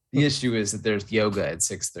The issue is that there's yoga at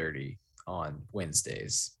 6:30 on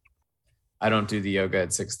Wednesdays. I don't do the yoga at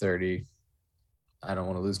 6:30. I don't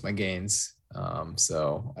want to lose my gains,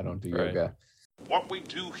 so I don't do yoga. What we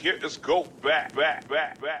do here is go back.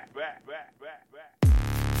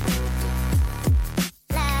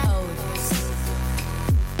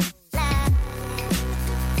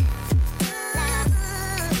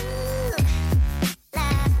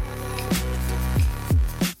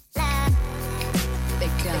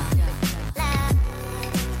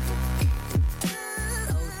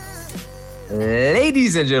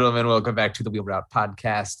 Ladies and gentlemen, welcome back to the Wheel Route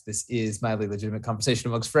Podcast. This is mildly legitimate conversation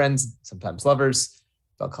amongst friends, sometimes lovers,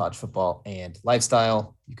 about college football and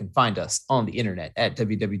lifestyle. You can find us on the internet at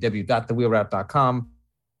www.thewheelroute.com.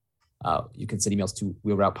 You can send emails to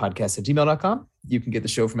wheelroutepodcast@gmail.com. You can get the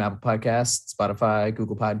show from Apple Podcasts, Spotify,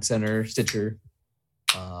 Google Pod Center, Stitcher,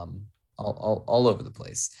 all over the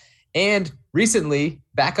place. And recently,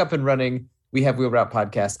 back up and running, we have Wheel Route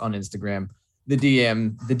Podcast on Instagram. The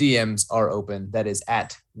DMs are open. That is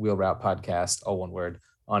at Wheel Route Podcast, all one word,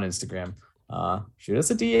 on Instagram. Shoot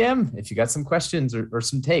us a DM if you got some questions or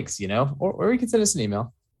some takes, or you can send us an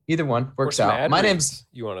email. Either one works out. My name's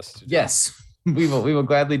you want us to do. Yes, we will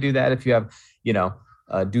gladly do that. If you have,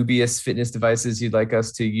 dubious fitness devices you'd like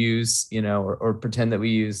us to use, or pretend that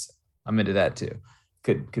we use, I'm into that too.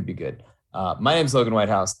 Could be good. My name's Logan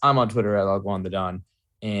Whitehouse. I'm on Twitter at LogOnTheDon,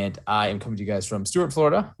 and I am coming to you guys from Stuart,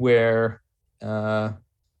 Florida, where I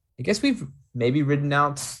guess we've maybe ridden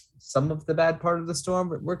out some of the bad part of the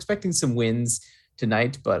storm. We're expecting some winds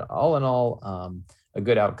tonight, but all in all, a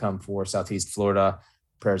good outcome for Southeast Florida.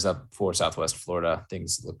 Prayers up for Southwest Florida.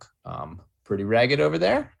 Things look pretty ragged over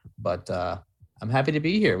there, but I'm happy to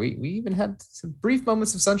be here. We even had some brief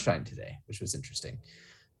moments of sunshine today, which was interesting.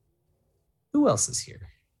 Who else is here?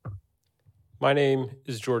 My name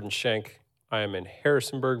is Jordan Schenk. I am in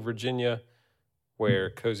Harrisonburg, Virginia,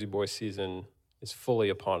 where Cozy Boy season is fully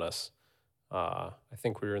upon us. I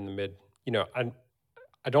think we're in the mid. I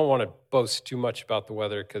don't want to boast too much about the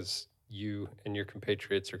weather because you and your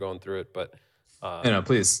compatriots are going through it, but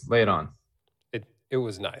please lay it on. It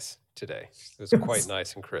was nice today. It was quite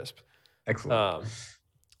nice and crisp. Excellent.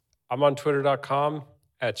 I'm on twitter.com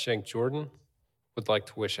at ShankJordan. Would like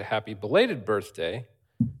to wish a happy belated birthday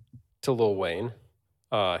to Lil Wayne.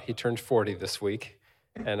 He turned 40 this week.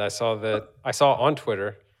 And I saw on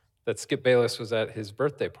Twitter that Skip Bayless was at his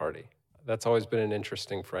birthday party. That's always been an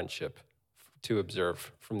interesting friendship to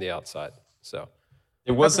observe from the outside. So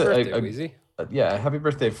it was happy birthday, Weezy. Yeah, happy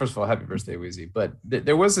birthday. First of all, happy birthday, Weezy. But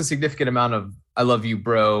there was a significant amount of "I love you,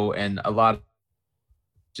 bro," and a lot of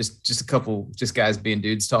just a couple guys being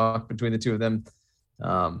dudes talk between the two of them.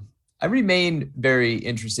 I remain very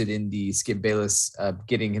interested in the Skip Bayless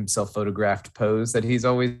getting himself photographed pose that he's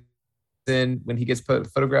always in when he gets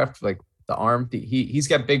photographed, like the arm. He's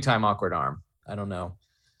got big time awkward arm. I don't know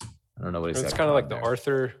what he's. It's kind of like the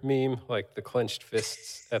Arthur meme, like the clenched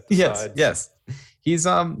fists at the sides. Yes. He's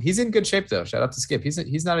in good shape though. Shout out to Skip.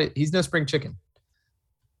 He's no spring chicken.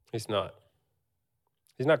 He's not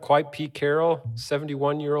quite Pete Carroll,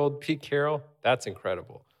 71-year-old Pete Carroll. That's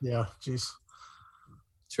incredible. Yeah, jeez.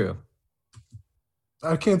 True.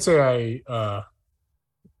 I can't say I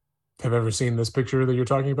have ever seen this picture that you're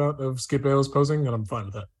talking about of Skip Bayless posing, and I'm fine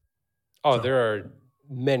with that. Oh, so. There are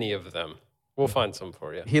many of them. We'll find some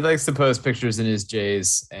for you. He likes to post pictures in his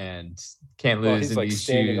J's and can't lose he's in like these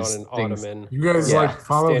standing shoes. on an ottoman. You guys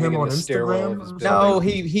follow him on Instagram? No,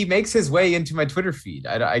 he makes his way into my Twitter feed.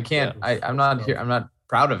 I can't. Yeah. I'm not here. I'm not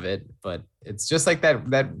proud of it, but it's just like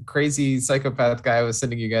that crazy psychopath guy I was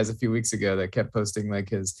sending you guys a few weeks ago that kept posting like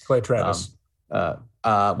his Clay Travis. Well,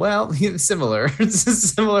 similar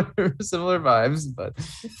vibes, but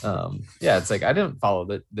it's like I didn't follow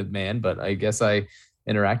the man, but I guess I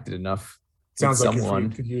interacted enough. Sounds like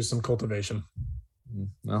someone could use some cultivation.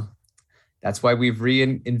 Well, that's why we've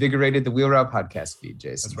reinvigorated the Wheel Route Podcast feed,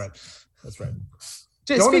 Jason. That's right.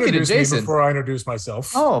 Don't introduce Jason me before I introduce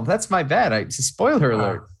myself. Oh, that's my bad. Spoiler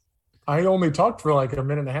alert. I only talked for like a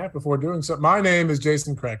minute and a half before doing so. My name is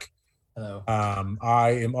Jason Kreck. Hello.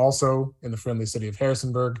 I am also in the friendly city of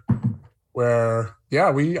Harrisonburg, where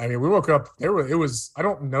we woke up. I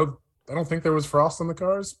don't think there was frost on the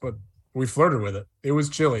cars, but we flirted with it. It was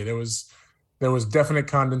chilly. There was definite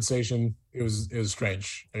condensation. It was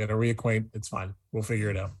strange. I got to reacquaint. It's fine. We'll figure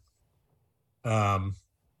it out.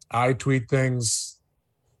 I tweet things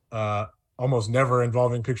almost never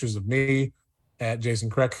involving pictures of me at Jason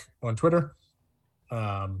Kreck on Twitter.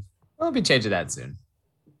 I'll be changing that soon.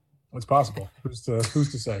 It's possible. Who's to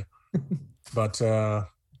say? But yeah,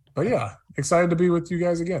 excited to be with you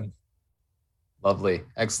guys again. Lovely.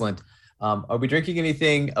 Excellent. Are we drinking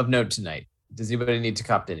anything of note tonight? Does anybody need to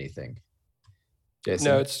cop anything? Jason?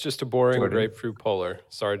 No, it's just a boring Jordan? grapefruit polar.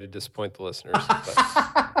 Sorry to disappoint the listeners. But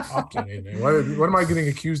What am I getting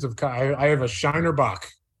accused of? I have a Shiner Bock.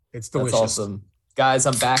 It's delicious. That's awesome. Guys,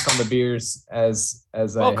 I'm back on the beers as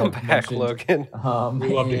welcome I had back, mentioned. Logan.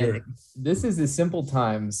 We love to hear and it. This is the Simple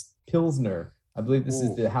Times Pilsner. I believe this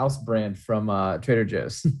is the house brand from Trader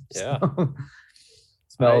Joe's. Yeah.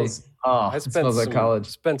 Smells I it smells like college.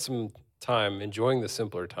 Spent some time enjoying the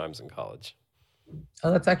simpler times in college.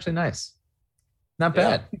 Oh, that's actually nice. Not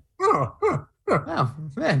Yeah. bad. Oh, Wow,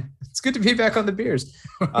 man, it's good to be back on the beers.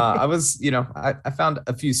 I was, I found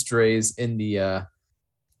a few strays in the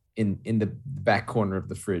in the back corner of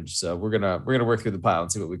the fridge, so we're gonna work through the pile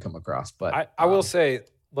and see what we come across. But I will say,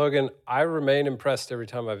 Logan, I remain impressed every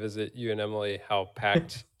time I visit you and Emily how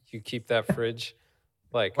packed you keep that fridge.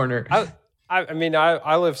 Like, corner. I mean,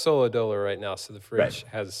 I live solo dolo right now, so the fridge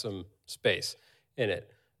Right. has some space in it.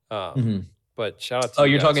 Mhm. But shout out to Oh,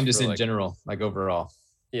 you you're guys talking just for, in like, general, like overall.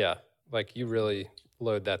 Yeah, like you really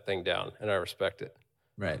load that thing down, and I respect it.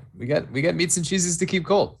 Right. We got meats and cheeses to keep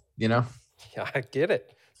cold. Yeah, I get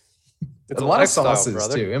it. It's a lot of lifestyle, sauces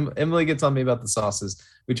brother. too. Emily gets on me about the sauces.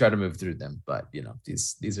 We try to move through them, but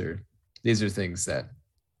these are things that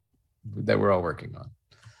we're all working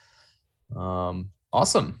on.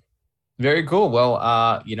 Awesome, very cool. Well,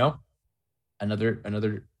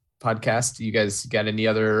 another podcast. You guys got any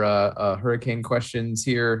other hurricane questions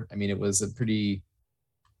here? I mean, it was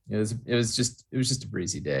just a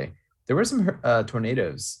breezy day. There were some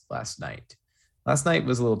tornadoes last night. Last night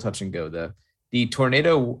was a little touch and go. The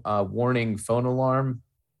tornado warning phone alarm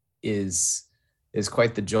is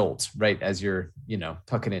quite the jolt right as you're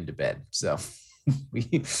tucking into bed. So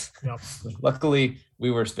luckily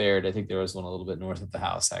we were spared. I think there was one a little bit north of the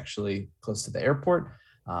house, actually close to the airport,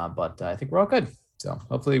 but I think we're all good. So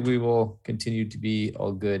hopefully we will continue to be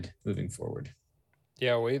all good moving forward.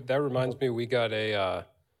 Yeah, that reminds me, we got a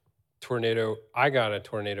tornado. I got a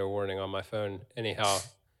tornado warning on my phone. Anyhow,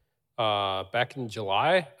 back in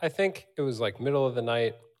July, I think it was like middle of the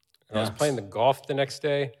night. And I was playing the golf the next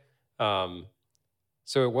day.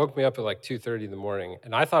 So it woke me up at like 2:30 in the morning,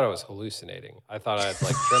 and I thought I was hallucinating. I thought I had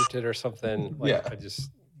like dreamt it or something. I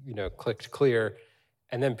just, clicked clear.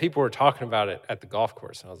 And then people were talking about it at the golf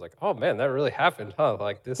course. And I was like, oh man, that really happened, huh?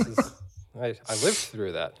 Like this is, I lived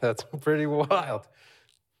through that. That's pretty wild.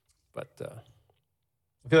 But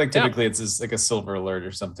I feel like typically it's just like a silver alert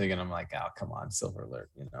or something. And I'm like, oh, come on, silver alert,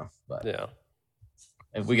 but yeah.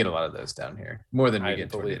 And we get a lot of those down here, more than we I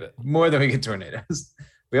get believe tornadoes. it. More than we get tornadoes.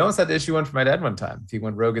 We almost had to issue one for my dad one time. He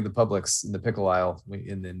went rogue in the Publix in the pickle aisle,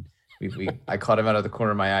 and then I caught him out of the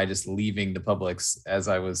corner of my eye just leaving the Publix as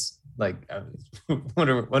I was like, I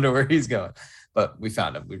wonder where he's going. But we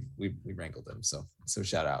found him. We wrangled him. So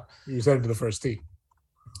shout out. You was headed to the first tee.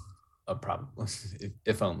 Probably,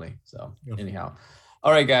 if only. So Yeah. anyhow.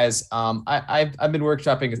 All right, guys. I've been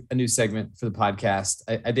workshopping a new segment for the podcast.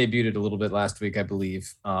 I debuted it a little bit last week, I believe.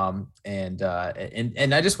 And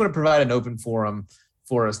I just want to provide an open forum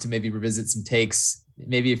for us to maybe revisit some takes.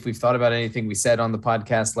 Maybe if we've thought about anything we said on the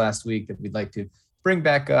podcast last week that we'd like to bring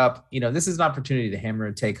back up. This is an opportunity to hammer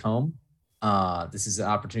a take home. This is an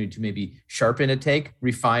opportunity to maybe sharpen a take,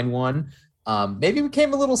 refine one. Maybe we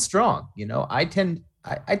came a little strong. I tend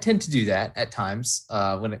to do that at times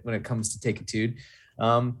when it comes to takeitude.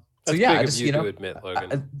 That's big of you to admit,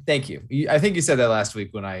 Logan. Thank you. I think you said that last week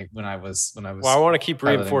when I was. Well, I want to keep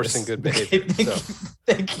reinforcing good behavior.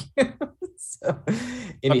 Thank you.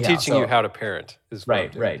 I'm teaching you how to parent.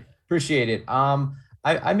 Right. Appreciate it.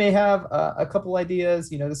 I may have a couple ideas.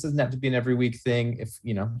 This doesn't have to be an every week thing if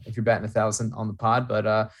you're batting 1,000 on the pod,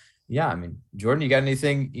 but yeah, I mean, Jordan, you got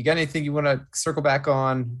anything you want to circle back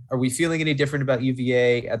on? Are we feeling any different about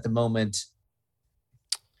UVA at the moment?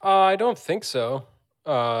 I don't think so.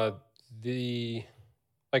 I've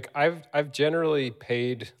generally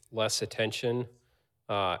paid less attention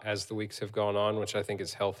as the weeks have gone on, which I think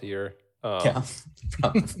is healthier. Yeah,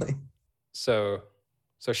 probably. So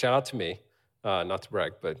shout out to me, not to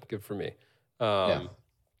brag, but good for me. So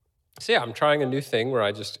yeah, I'm trying a new thing where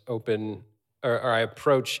I just open or I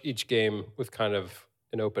approach each game with kind of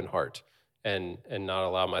an open heart and not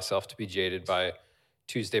allow myself to be jaded by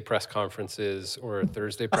Tuesday press conferences or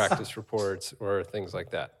Thursday practice reports or things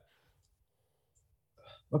like that.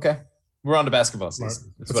 Okay. We're on to basketball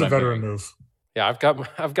season. That's a veteran move. Yeah, I've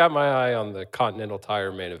got my eye on the Continental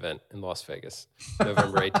Tire main event in Las Vegas,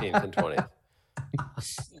 November 18th and 20th.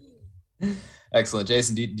 Excellent.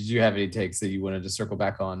 Jason, did you have any takes that you wanted to circle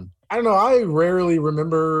back on? I don't know. I rarely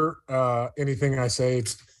remember anything I say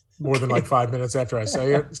more than like 5 minutes after I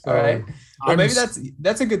say it. So All right. Well, I'm maybe s-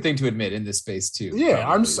 that's a good thing to admit in this space too. yeah,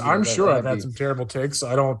 probably. You know, I'm sure I've that'd had be- some terrible takes.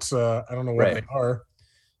 I don't know what Right. they are.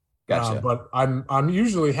 Gotcha. But I'm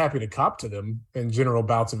usually happy to cop to them in general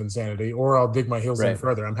bouts of insanity, or I'll dig my heels in Right.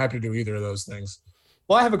 further. I'm happy to do either of those things.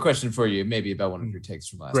 Well, I have a question for you, maybe about one of your takes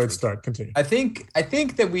from last Great week. start. Continue. I think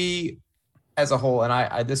that we, as a whole, and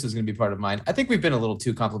I this was going to be part of mine. I think we've been a little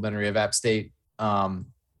too complimentary of App State.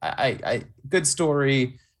 I good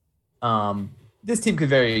story. This team could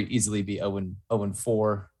very easily be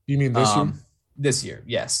 0-4. You mean this year? This year,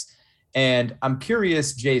 yes. And I'm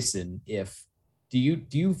curious, Jason, if do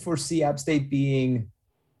you foresee App State being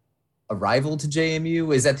a rival to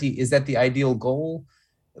JMU? Is that the ideal goal?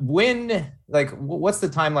 When, like, what's the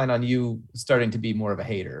timeline on you starting to be more of a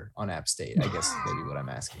hater on App State? I guess maybe what I'm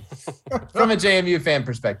asking from a JMU fan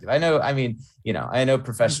perspective. I know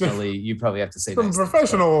professionally you probably have to say From a nice things,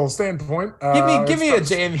 professional standpoint, but give me a it's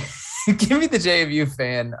tough. JMU, give me the JMU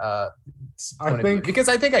fan. Point of view, think- because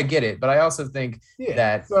I think I get it, but I also think Yeah.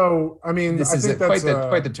 that So I mean, this I is think that's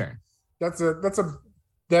quite the turn.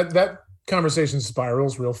 that conversation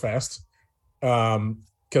spirals real fast.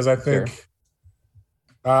 Because I think Sure.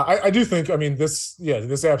 I do think, I mean, this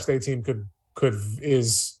App State team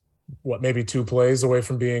is what, maybe 2 plays away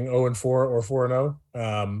from being 0-4 or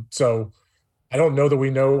 4-0. So I don't know that we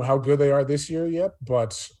know how good they are this year yet,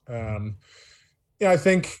 but I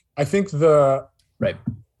think the Right.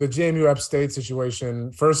 the JMU App State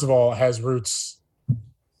situation, first of all, has roots,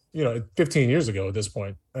 15 years ago at this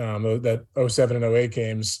point, that 07 and 08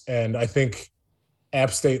 games. And I think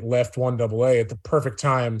App State left 1AA at the perfect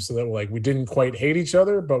time so that we didn't quite hate each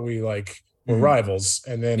other, but we were Mhm. rivals,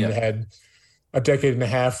 and then Yeah. had a decade and a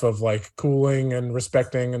half of cooling and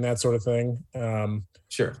respecting and that sort of thing.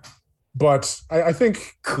 Sure. But I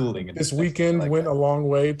think Cooling. and this stuff. weekend I like went that. a long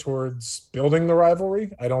way towards building the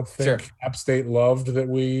rivalry. I don't think Sure. App State loved that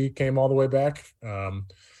we came all the way back.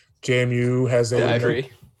 JMU has I agree.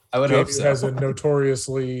 I would hope JMU so. has a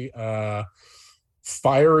notoriously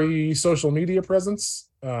fiery social media presence,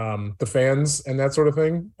 the fans and that sort of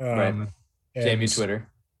thing. Right. And JMU Twitter.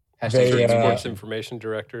 They, Hashtag JMU. Sports information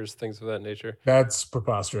directors, things of that nature. That's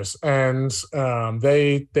preposterous. And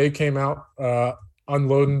they came out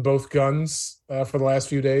unloading both guns for the last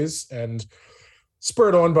few days, and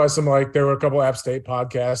spurred on by some there were a couple App State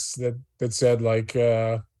podcasts that said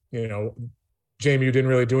JMU didn't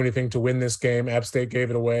really do anything to win this game. App State gave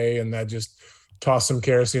it away, and that just tossed some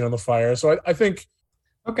kerosene on the fire. So I think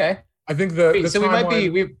Okay. the So we might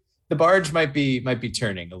timeline- be the barge might be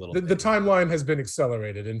turning a little the bit. timeline has been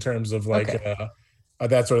accelerated in terms of Okay.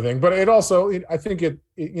 that sort of thing. But it also, I think the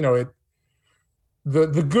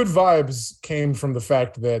good vibes came from the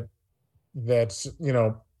fact that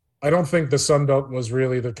I don't think the Sun Belt was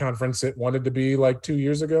really the conference it wanted to be 2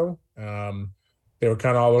 years ago. They were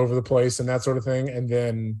kind of all over the place and that sort of thing. And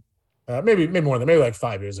then maybe more than maybe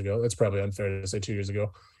 5 years ago. That's probably unfair to say 2 years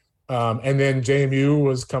ago. And then JMU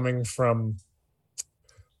was coming from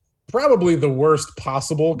probably the worst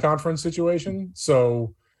possible conference situation.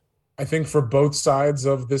 So I think for both sides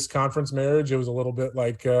of this conference marriage, it was a little bit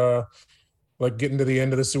like getting to the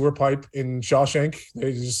end of the sewer pipe in Shawshank.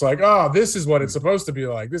 They're just this is what it's supposed to be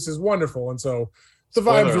like. This is wonderful. And so the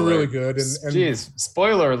vibes Spoiler were really alert. good. And Jeez,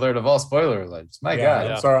 spoiler alert of all spoiler alerts. My yeah,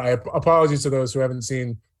 God, I'm sorry. Apologies to those who haven't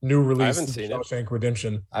seen new release haven't seen it. Shawshank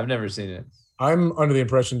Redemption. I've never seen it. I'm under the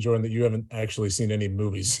impression, Jordan, that you haven't actually seen any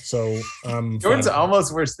movies. So Jordan's fine.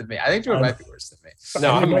 almost worse than me. I think Jordan I'm- might be worse than me.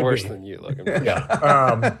 No, He I'm might worse be. than you, Logan.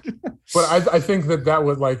 But I think that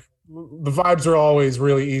would the vibes are always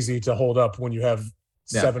really easy to hold up when you have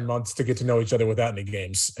Yeah. 7 months to get to know each other without any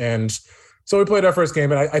games. And so we played our first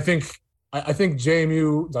game, and I think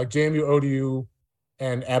JMU, JMU, ODU,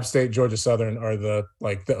 and App State, Georgia Southern are the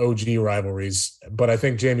OG rivalries. But I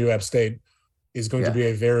think JMU App State is going to Yeah. be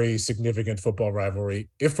a very significant football rivalry,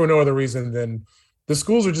 if for no other reason than the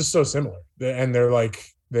schools are just so similar, and they're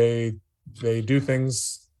they do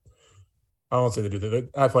things. I won't say they do the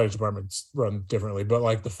athletic departments run differently,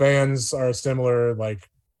 but the fans are similar,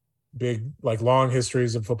 big, long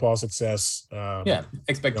histories of football success. Yeah,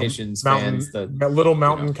 expectations, mountain, fans. little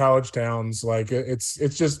mountain college towns. It's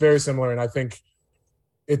just very similar, and I think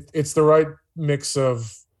it's the right mix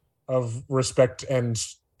of respect and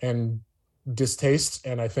distaste.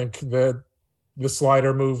 And I think the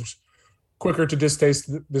slider moved quicker to distaste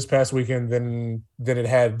this past weekend than it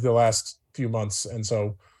had the last few months, and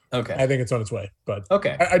so Okay. I think it's on its way. But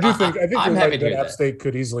Okay. I do think I'm you're happy right to that hear App that. State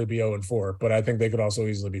could easily be 0-4, but I think they could also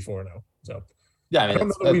easily be 4-0. So Yeah, I I mean, don't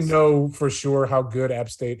know that we know for sure how good App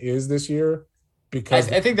State is this year.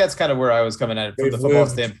 because I think that's kind of where I was coming at it from the They've football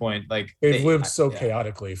lived- standpoint. Like they've lived so yeah.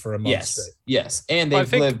 chaotically for a month straight. Yes, and I they've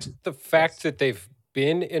think lived. the fact that they've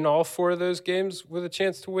been in all 4 of those games with a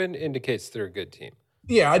chance to win indicates they're a good team.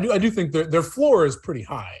 Yeah, I do think their floor is pretty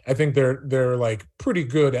high. I think they're like pretty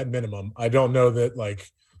good at minimum. I don't know that like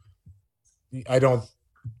I don't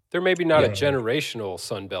They're maybe not a Yeah. generational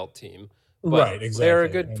Sun Belt team, but right exactly. they're a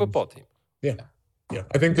good And, football team. Yeah.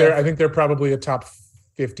 I think they're probably a top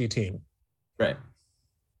 50 team. Right.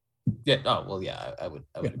 Yeah. Oh well. Yeah. I would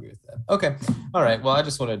Yeah. agree with that. Okay. All right. Well, I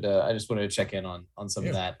just wanted to check in on some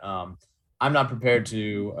of that. I'm not prepared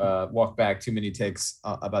to walk back too many takes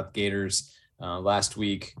about the Gators. Last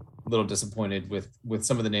week, a little disappointed with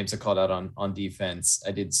some of the names I called out on defense.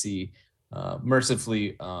 I did see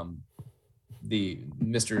mercifully the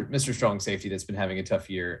Mr. Strong safety that's been having a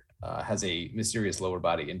tough year has a mysterious lower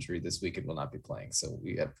body injury this week and will not be playing. So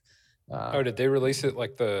we have. Did they release it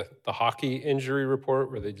like the hockey injury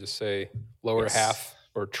report where they just say lower Yes. half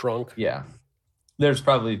or trunk? Yeah, there's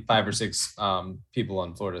probably 5 or 6 people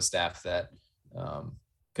on Florida staff that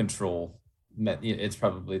control. It's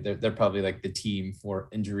probably they're probably like the team for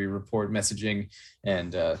injury report messaging,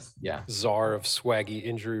 and Czar of swaggy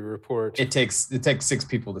injury report. it takes 6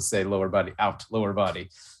 people to say lower body out, lower body.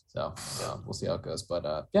 So we'll see how it goes.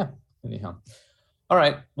 But anyhow. All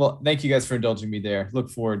right. Well, thank you guys for indulging me there. Look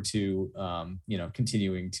forward to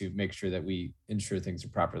continuing to make sure that we ensure things are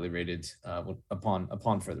properly rated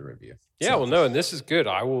upon further review. Yeah, well, no, and this is good.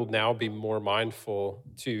 I will now be more mindful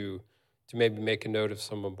to maybe make a note of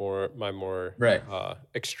some of my more Right.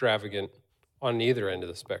 extravagant on either end of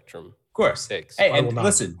the spectrum Of course. takes. Hey, I will and not,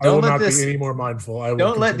 listen, I will don't let not this. be any more mindful. I will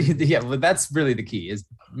Don't let continue. well, that's really the key is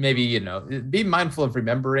maybe be mindful of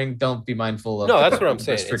remembering. Don't be mindful of No, that's what I'm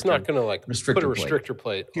saying. It's not going to put a restrictor plate. restrictor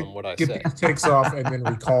plate on what I Get say. these takes off and then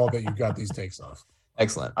recall that you got these takes off.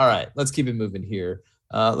 Excellent. All right, let's keep it moving here.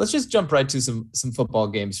 Let's just jump right to some football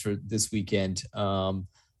games for this weekend.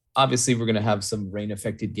 Obviously, we're going to have some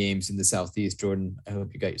rain-affected games in the Southeast. Jordan, I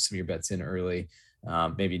hope you got some of your bets in early.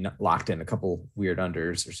 Maybe not locked in a couple weird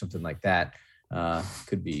unders or something like that.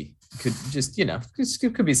 Could be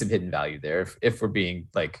some hidden value there if we're being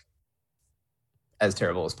like as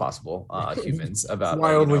terrible as possible humans about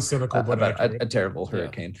Wildly cynical, but about accurate. a terrible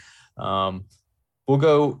hurricane. We'll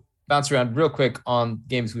go bounce around real quick on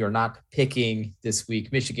games we are not picking this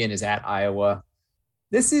week. Michigan is at Iowa.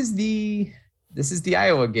 This is the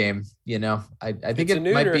Iowa game. I think It's a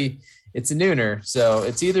it might nooner. be. It's a nooner. So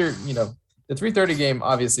it's either the 3:30 game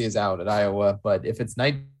obviously is out at Iowa, but if it's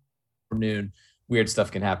night or noon, weird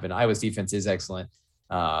stuff can happen. Iowa's defense is excellent.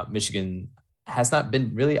 Michigan has not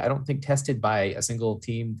been really, I don't think, tested by a single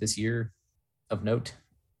team this year of note,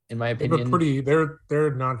 in my They were opinion.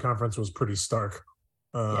 their non-conference was pretty stark.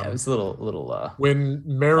 Yeah, it was a little. When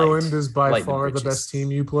Maryland is by light in the far the britches. best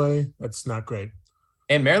team you play, that's not great.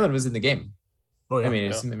 And Maryland was in the game. Oh yeah. I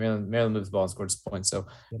mean, it's Maryland moved the ball and scored some points. So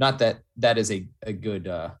not that is a good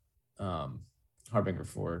harbinger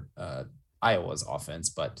for Iowa's offense,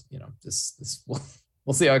 but this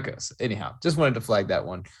we'll see how it goes. Anyhow, just wanted to flag that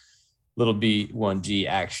one. Little B1G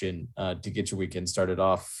action to get your weekend started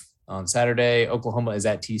off on Saturday. Oklahoma is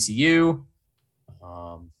at TCU.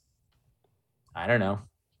 I don't know.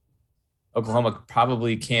 Oklahoma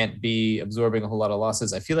probably can't be absorbing a whole lot of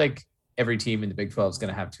losses. I feel like every team in the Big 12 is going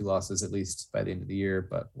to have 2 losses at least by the end of the year,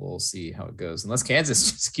 but we'll see how it goes. Unless Kansas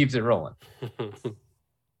just keeps it rolling.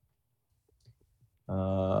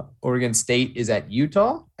 Oregon State is at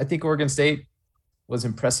Utah. I think Oregon State was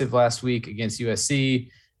impressive last week against USC.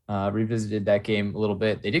 Revisited that game a little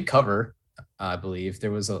bit. They did cover, I believe.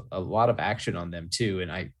 There was a lot of action on them too,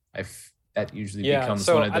 and that usually becomes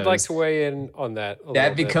so one of those. I'd like to weigh in on that.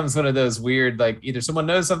 That becomes one of those weird, like either someone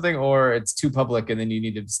knows something or it's too public, and then you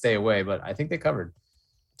need to stay away. But I think they covered.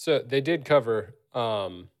 So they did cover.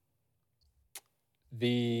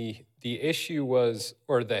 The issue was,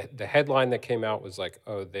 or the headline that came out was like,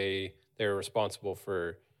 oh, they're responsible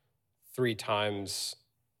for 3 times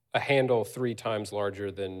a handle 3 times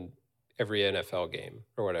larger than every NFL game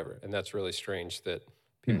or whatever, and that's really strange that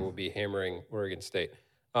people will be hammering Oregon State.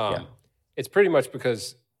 It's pretty much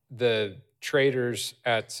because the traders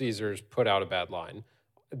at Caesars put out a bad line.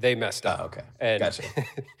 They messed up. Oh, okay. And Gotcha.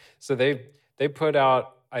 so they put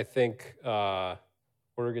out, I think,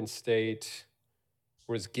 Oregon State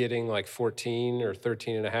was getting like 14 or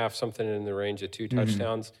 13 and a half, something in the range of 2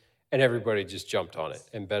 touchdowns. And everybody just jumped on it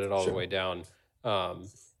and bet it all the way down.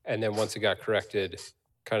 And then once it got corrected,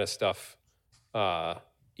 kind of stuff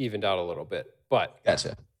evened out a little bit. But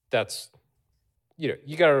Gotcha. that's, you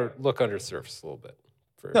got to look under the surface a little bit.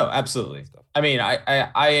 No, absolutely. I mean,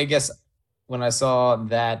 I guess when I saw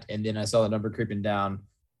that, and then I saw the number creeping down,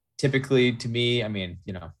 typically to me, I mean,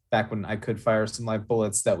 back when I could fire some live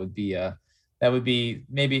bullets, that would be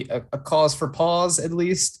maybe a cause for pause at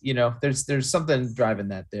least. There's something driving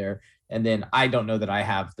that there. And then I don't know that I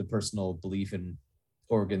have the personal belief in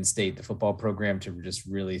Oregon State, the football program, to just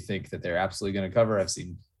really think that they're absolutely going to cover. I've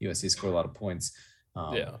seen USC score a lot of points.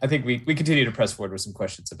 I think we continue to press forward with some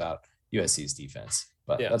questions about USC's defense,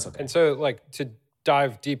 but that's okay. And so, to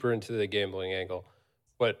dive deeper into the gambling angle,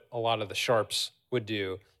 what a lot of the sharps would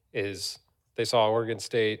do is they saw Oregon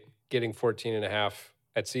State getting 14.5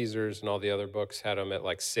 at Caesars, and all the other books had them at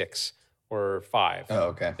 6 or 5. Oh,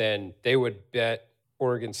 okay. Then they would bet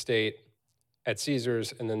Oregon State at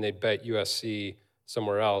Caesars, and then they'd bet USC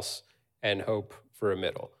somewhere else and hope for a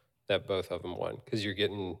middle that both of them won, because you're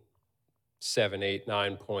getting 7, 8,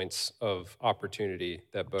 9 points of opportunity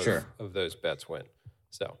that both of those bets win.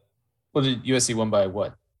 So, well, did USC won by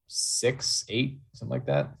what, 6, 8, something like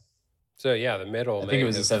that? So yeah, the middle. I think it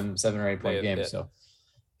was a 7 or 8 point game. So,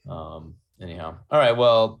 anyhow, all right.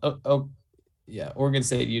 Well, yeah, Oregon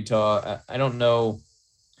State, Utah. I don't know.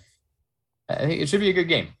 I think it should be a good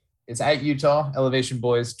game. It's at Utah. Elevation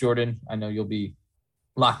boys, Jordan. I know you'll be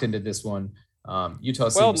locked into this one. Utah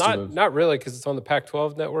seems not really, because it's on the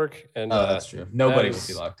Pac-12 network, and that's true. Nobody will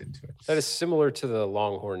be locked into it. That is similar to the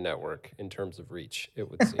Longhorn network in terms of reach, it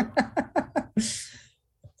would seem.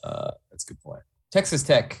 That's a good point. Texas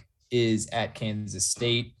Tech is at Kansas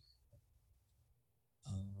State.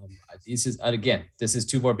 This is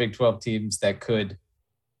 2 more Big 12 teams that could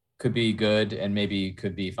be good, and maybe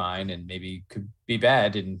could be fine, and maybe could be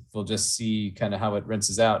bad, and we'll just see kind of how it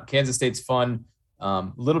rinses out. Kansas State's fun.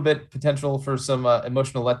 A little bit potential for some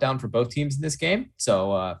emotional letdown for both teams in this game.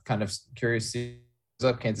 So kind of curious to see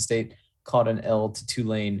what's up. Kansas State caught an L to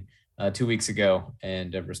Tulane 2 weeks ago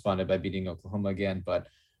and responded by beating Oklahoma again. But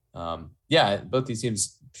both these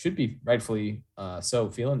teams should be rightfully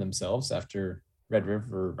so feeling themselves after Red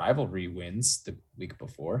River rivalry wins the week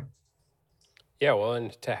before. Yeah, well,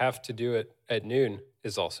 and to have to do it at noon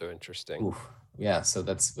is also interesting. Oof. Yeah, so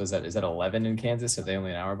is that 11 in Kansas? Are they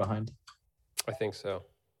only an hour behind? I think so.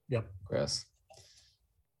 Yep. Gross.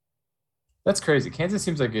 That's crazy. Kansas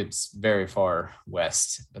seems like it's very far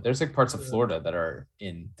west, but there's parts of Florida that are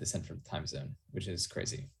in the central time zone, which is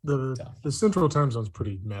crazy. The central time zone is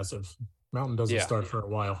pretty massive. Mountain doesn't start for a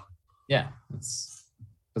while. Yeah, it's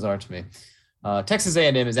bizarre to me. Texas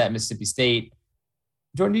A&M is at Mississippi State.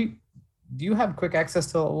 Jordan, do you have quick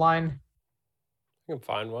access to a line? I can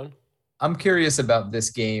find one. I'm curious about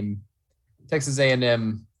this game. Texas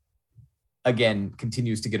A&M again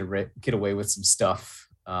continues to get away with some stuff.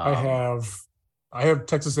 I have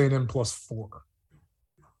Texas A&M +4.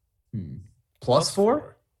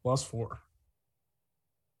 +4? +4.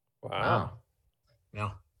 Wow.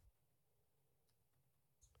 Yeah.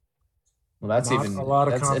 Well, that's a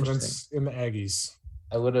lot of confidence in the Aggies.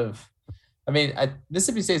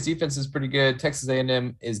 Mississippi State's defense is pretty good. Texas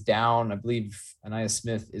A&M is down. I believe Anaya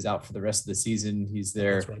Smith is out for the rest of the season. He's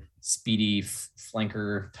their speedy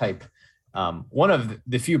flanker type. One of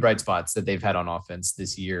the few bright spots that they've had on offense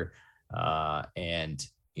this year. And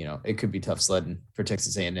it could be tough sledding for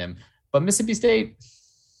Texas A&M, but Mississippi State,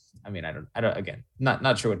 I don't, again,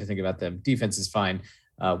 not sure what to think about them. Defense is fine.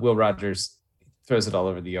 Will Rogers throws it all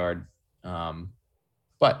over the yard.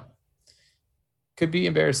 But could be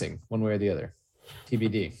embarrassing one way or the other.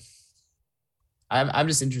 TBD. I'm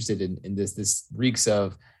just interested in this. This reeks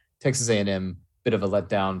of Texas A&M, bit of a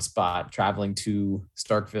letdown spot. Traveling to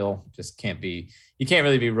Starkville just can't be. You can't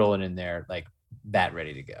really be rolling in there like that,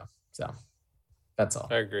 ready to go. So that's all.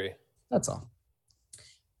 I agree. That's all.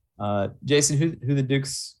 Jason, who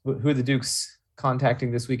are the Dukes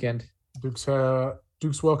contacting this weekend? Dukes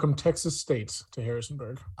welcome Texas State to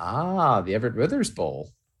Harrisonburg. The Everett Withers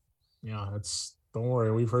Bowl. Yeah, don't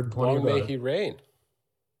worry, we've heard plenty about it. Long may he reign.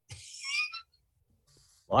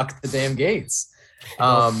 Lock the damn gates.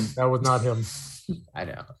 That was not him. I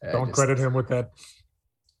know. Don't credit him with that.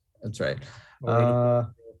 That's right.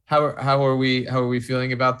 How are we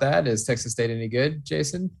feeling about that? Is Texas State any good,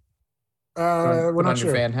 Jason? We're not sure.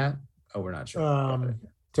 Your fan hat? Oh, we're not sure.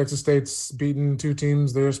 Texas State's beaten 2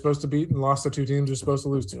 teams they're supposed to beat and lost to 2 teams they're supposed to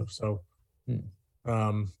lose to. So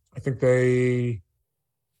I think they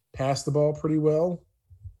pass the ball pretty well,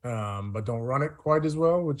 but don't run it quite as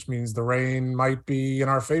well, which means the rain might be in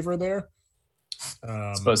our favor there.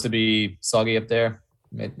 It's supposed to be soggy up there,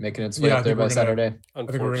 making its way up there by Saturday. I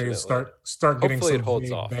think we're going to start getting Hopefully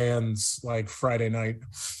some bans like Friday night.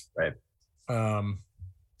 Right. But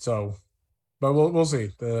we'll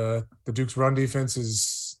see. The Duke's run defense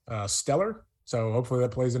is stellar, so hopefully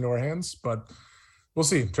that plays into our hands. But we'll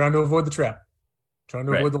see. Trying to avoid the trap. Trying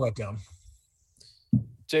to Right. avoid the letdown.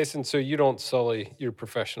 Jason, so you don't sully your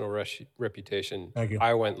professional reputation. Thank you.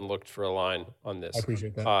 I went and looked for a line on I this.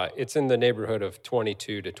 appreciate that. It's in the neighborhood of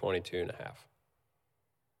 22 to 22 and a half.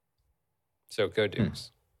 So go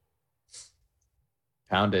Dukes.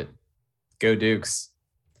 Pound it. Go Dukes.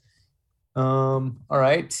 All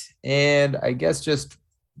right. And I guess just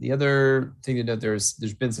the other thing to note, there's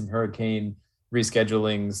been some hurricane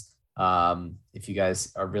reschedulings. If you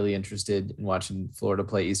guys are really interested in watching Florida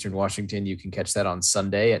play Eastern Washington, you can catch that on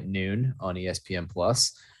Sunday at noon on ESPN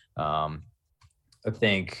Plus. I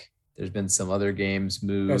think there's been some other games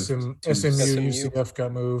moved. SMU, SMU. UCF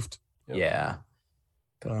got moved. Yeah.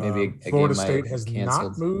 But maybe a Florida game State might has be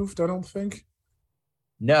canceled. not moved, I don't think.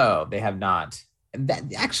 No, they have not. And that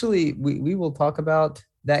actually, we will talk about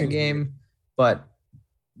that Seems game, but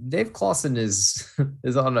Dave Clawson is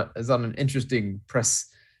on an interesting press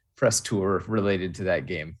tour related to that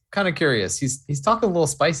game. Kind of curious. He's talking a little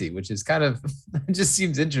spicy, which is kind of it just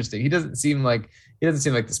seems interesting. He doesn't seem like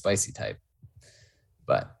the spicy type.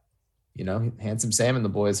 But Handsome Sam and the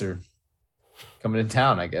boys are coming to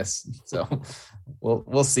town, I guess. So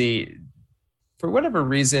we'll see. For whatever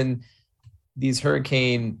reason, these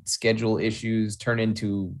hurricane schedule issues turn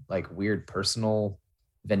into like weird personal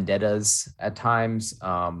vendettas at times.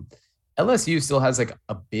 LSU still has like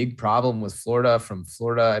a big problem with Florida,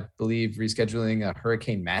 I believe, rescheduling a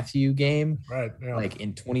Hurricane Matthew game Right. Yeah. like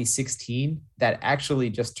in 2016 that actually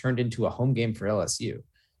just turned into a home game for LSU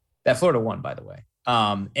that Florida won, by the way.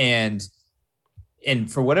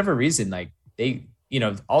 And for whatever reason, like they,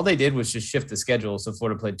 all they did was just shift the schedule. So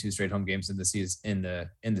Florida played 2 straight home games in the season,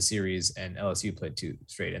 in the series, and LSU played 2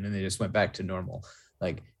 straight. And then they just went back to normal.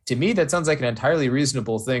 Like, to me, that sounds like an entirely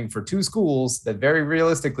reasonable thing for 2 schools that very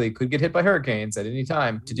realistically could get hit by hurricanes at any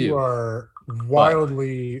time to do. You are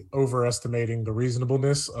wildly overestimating the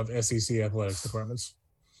reasonableness of SEC athletics departments.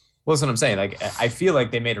 Well, that's what I'm saying. Like, I feel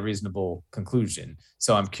like they made a reasonable conclusion.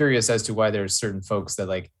 So I'm curious as to why there's certain folks that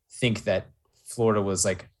like think that Florida was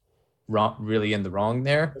like wrong, really in the wrong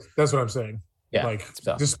there. That's what I'm saying. Yeah. Like,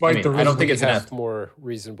 So, despite the I don't think We it's have enough. more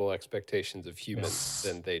reasonable expectations of humans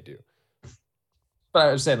than they do. But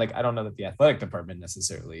I was saying, like, I don't know that the athletic department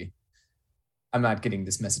necessarily. I'm not getting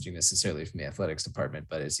this messaging necessarily from the athletics department,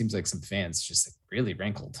 but it seems like some fans just like really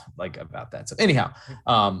rankled like about that. So anyhow,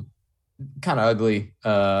 kind of ugly.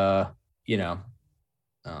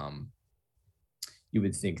 You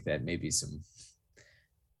would think that maybe some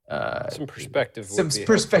Perspective. some would be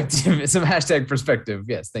perspective, some hashtag perspective.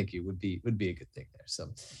 Yes, thank you. Would be a good thing there. So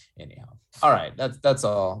anyhow, all right, that's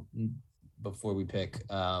all. Before we pick,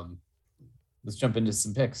 let's jump into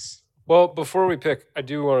some picks. Well, before we pick, I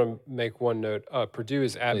do want to make one note. Purdue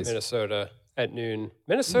is at Please. Minnesota at noon.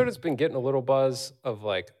 Minnesota's been getting a little buzz of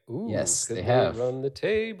like, ooh, Yes, could they have. run the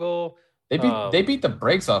table. They beat the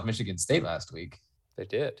brakes off Michigan State last week. They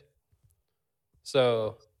did.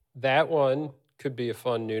 So that one could be a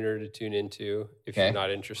fun nooner to tune into if Okay. you're not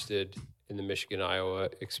interested in the Michigan-Iowa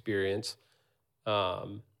experience.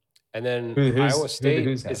 And then Iowa State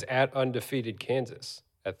who's is at undefeated Kansas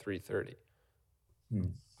at 3:30. Hmm.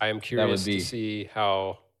 I am curious be- to see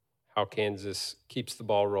how Kansas keeps the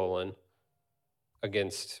ball rolling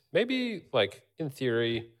against maybe, like, in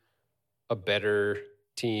theory, a better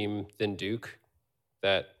team than Duke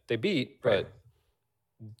that they beat, Right.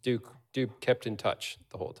 but Duke kept in touch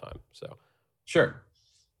the whole time. So Sure.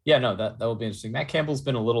 Yeah, no, that will be interesting. Matt Campbell's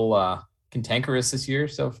been a little cantankerous this year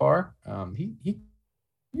so far. He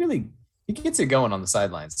really gets it going on the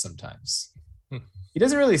sidelines sometimes. He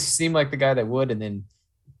doesn't really seem like the guy that would, and then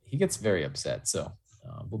he gets very upset. So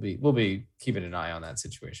we'll be keeping an eye on that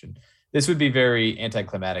situation. This would be very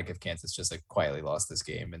anticlimactic if Kansas just like quietly lost this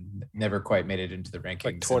game and never quite made it into the rankings.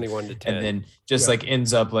 like 21 to 10. And then just like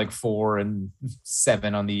ends up like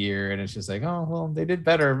 4-7 on the year, and it's just like, oh well, they did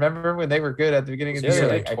better. Remember when they were good at the beginning of the yeah, year?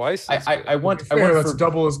 they Like, did twice. I want that's for,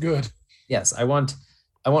 double as good. yes, I want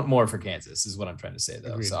more for Kansas is what I'm trying to say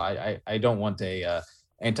though. Agreed. So I don't want a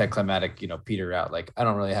anticlimactic, peter out. Like I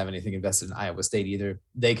don't really have anything invested in Iowa State either.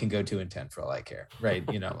 They can go 2-10 for all I care, right?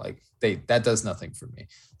 Like that does nothing for me.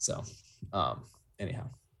 So anyhow,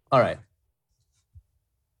 all right.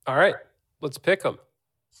 All right, let's pick them.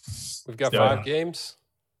 We've got Yeah. 5 games.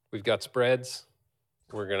 We've got spreads.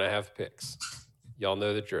 We're going to have picks. Y'all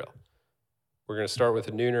know the drill. We're going to start with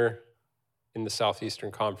a nooner in the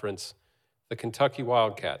Southeastern Conference, the Kentucky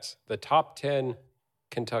Wildcats, the top 10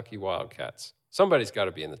 Kentucky Wildcats. Somebody's got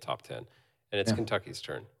to be in the top 10, and it's Yeah. Kentucky's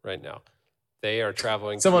turn right now. They are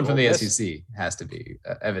traveling. to Someone from Ole the Miss. SEC has to be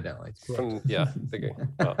evidently. Well, yeah.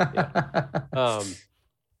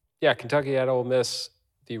 Yeah, Kentucky at Ole Miss.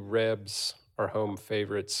 The Rebs are home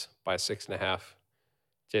favorites by 6.5.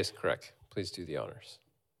 Jason Craig, please do the honors.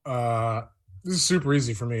 This is super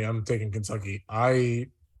easy for me. I'm taking Kentucky. I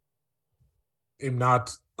am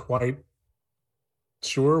not quite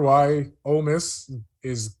sure why Ole Miss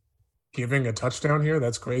is giving a touchdown here.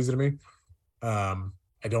 That's crazy to me. I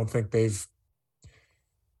don't think they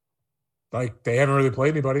haven't really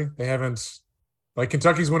played anybody. They haven't,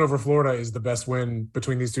 Kentucky's win over Florida is the best win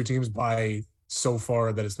between these two teams by so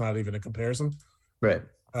far that it's not even a comparison. Right.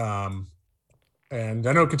 And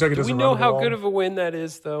I know Kentucky doesn't. Do we know how good of a win that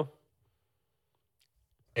is, though?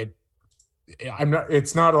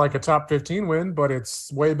 It's not like a top 15 win, but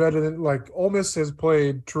it's way better than Ole Miss has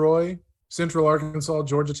played Troy, Central Arkansas,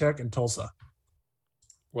 Georgia Tech, and Tulsa.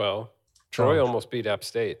 Well, Troy almost beat App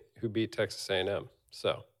State, who beat Texas A&M.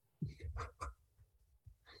 So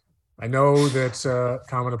I know that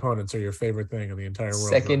common opponents are your favorite thing in the entire world.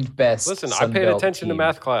 Second best. Listen, Sun I paid Belt attention team. to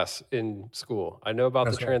math class in school. I know about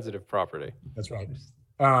That's the right. transitive property. That's right.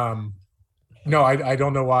 No, I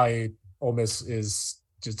don't know why Ole Miss is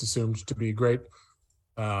just assumed to be great.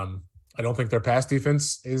 I don't think their pass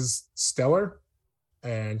defense is stellar,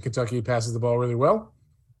 and Kentucky passes the ball really well.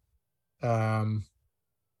 I'm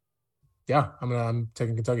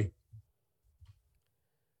taking Kentucky.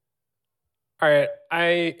 All right.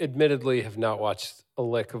 I admittedly have not watched a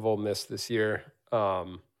lick of Ole Miss this year. I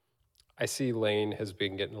see Lane has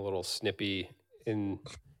been getting a little snippy in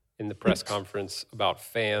the press conference about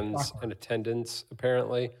fans and attendance,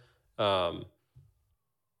 apparently. Don't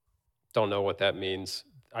know what that means.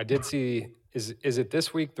 I did see, is it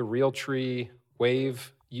this week the Real Tree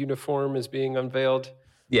Wave uniform is being unveiled?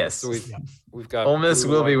 Yes. So we've got Ole Miss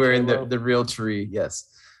blue will be and wearing camo. the real tree. Yes.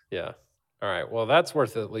 Yeah. All right. Well, that's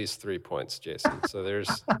worth at least 3 points, Jason. So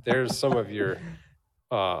there's some of your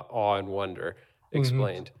awe and wonder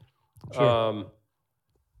explained. Sure.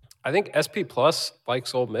 I think SP Plus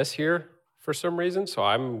likes Ole Miss here for some reason, so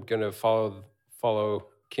I'm gonna follow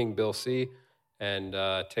King Bill C and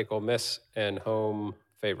take Ole Miss and home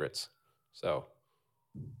favorites. So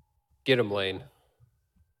get him, Lane.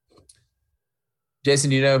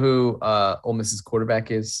 Jason, do you know who Ole Miss's quarterback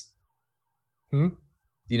is? Hmm?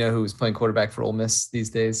 Do you know who's playing quarterback for Ole Miss these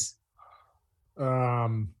days? Yeah,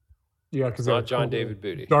 because It's not John David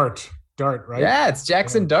Booty. Dart, right? Yeah, it's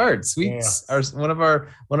Jackson Dart. Sweet, Yeah. one of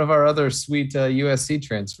our other sweet USC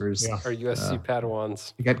transfers. Yeah. Our USC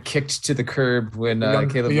Padawans. He got kicked to the curb when The young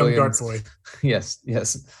Caleb Dart Williams. boy. Yes.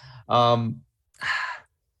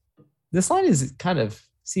 This line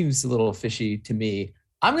seems a little fishy to me.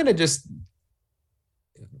 I'm gonna just,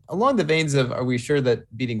 along the veins of, are we sure that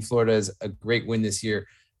beating Florida is a great win this year?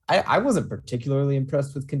 I wasn't particularly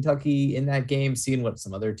impressed with Kentucky in that game, seeing what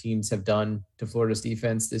some other teams have done to Florida's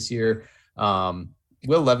defense this year.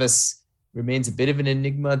 Will Levis remains a bit of an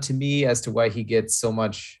enigma to me as to why he gets so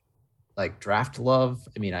much draft love.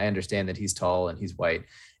 I mean, I understand that he's tall and he's white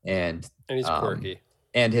and he's quirky.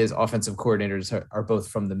 And his offensive coordinators are both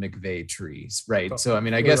from the McVay trees, right? Oh, So, I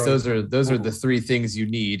mean, I guess those are the three things you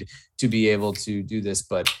need to be able to do this.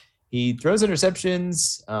 But he throws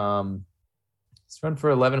interceptions. He's run for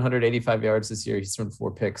 1,185 yards this year. He's thrown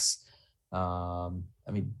 4 picks. I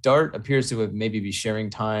mean, Dart appears to have maybe be sharing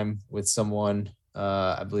time with someone.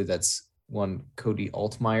 I believe that's one Cody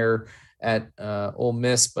Altmaier at Ole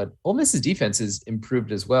Miss. But Ole Miss's defense has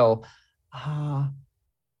improved as well. I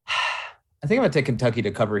think I'm going to take Kentucky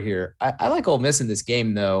to cover here. I like Ole Miss in this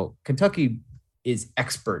game, though. Kentucky is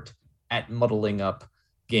expert at muddling up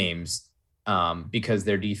games because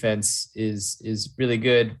their defense is really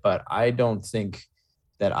good. But I don't think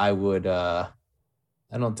that I would. I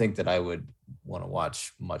don't think that I would want to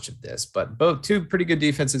watch much of this. But two pretty good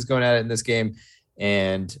defenses going at it in this game,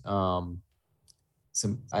 and I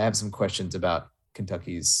have some questions about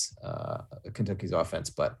Kentucky's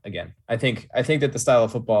offense, but again, I think that the style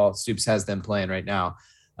of football Stoops has them playing right now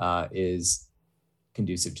is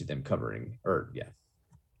conducive to them covering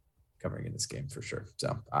in this game for sure.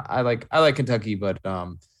 So I like Kentucky, but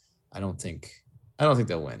I don't think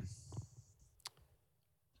they'll win.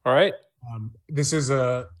 All right. This is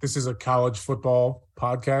a college football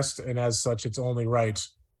podcast, and as such, it's only right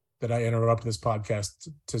that I interrupt this podcast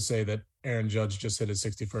to say that Aaron Judge just hit his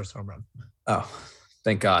 61st home run. Oh,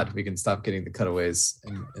 thank God we can stop getting the cutaways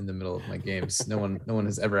in the middle of my games. No one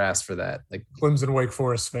has ever asked for that. Clemson, Wake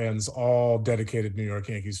Forest fans, all dedicated New York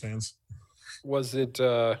Yankees fans. Was it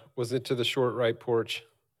to the short right porch?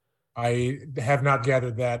 I have not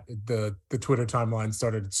gathered that. The Twitter timeline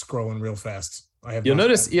started scrolling real fast. You'll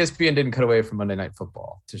notice ESPN didn't cut away from Monday Night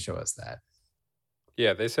Football to show us that.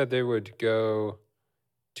 Yeah, they said they would go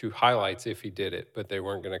to highlights if he did it, but they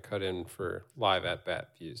weren't going to cut in for live at bat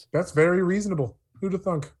views. That's very reasonable. Who'd have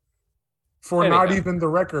thunk? For Anyhow. not even the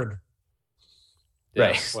record. Yeah,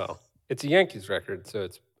 Right. well, it's a Yankees record, so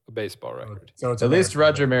it's a baseball record. So it's At least American.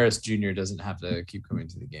 Roger Maris Jr. doesn't have to keep coming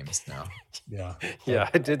to the games now. Yeah. Yeah,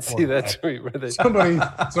 I did see that tweet where they. Somebody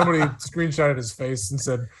screenshotted his face and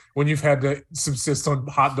said, when you've had to subsist on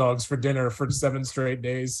hot dogs for dinner for 7 straight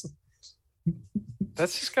days.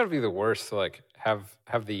 That's just got to be the worst. To like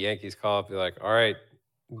have the Yankees call up, be like, "All right,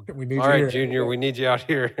 We need all you right, here. Junior, we need you out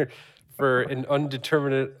here for an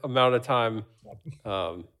undeterminate amount of time.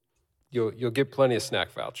 You'll get plenty of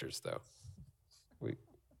snack vouchers though.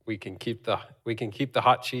 We can keep the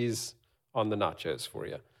hot cheese on the nachos for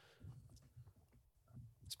you."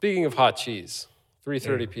 Speaking of hot cheese,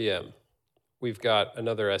 3:30 p.m. We've got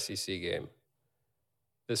another SEC game.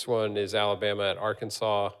 This one is Alabama at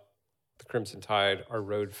Arkansas. The Crimson Tide are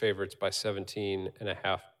road favorites by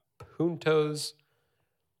 17.5 puntos.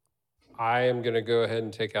 I am going to go ahead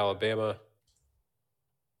and take Alabama.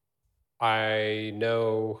 I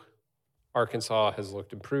know Arkansas has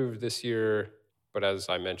looked improved this year, but as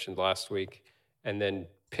I mentioned last week, and then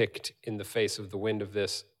picked in the face of the wind of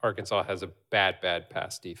this, Arkansas has a bad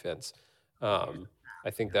pass defense.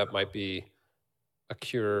 I think that might be a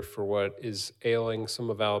cure for what is ailing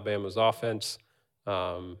some of Alabama's offense.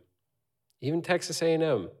 Even Texas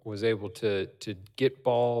A&M was able to get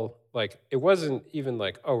ball. Like, it wasn't even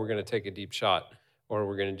like, oh, we're going to take a deep shot or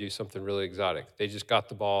we're going to do something really exotic. They just got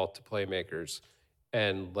the ball to playmakers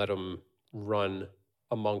and let them run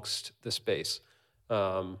amongst the space.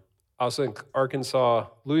 I also think Arkansas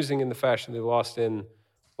losing in the fashion they lost in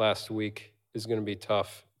last week is going to be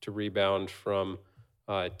tough to rebound from.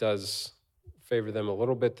 It does favor them a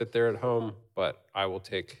little bit that they're at home, but I will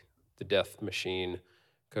take the death machine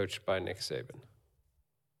coached by Nick Saban.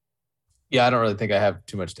 Yeah, I don't really think I have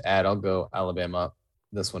too much to add. I'll go Alabama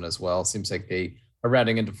this one as well. Seems like they are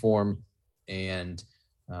rounding into form and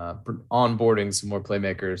onboarding some more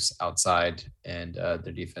playmakers outside, and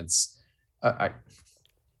their defense.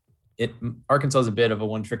 Arkansas is a bit of a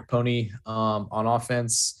one-trick pony on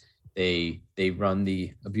offense. They run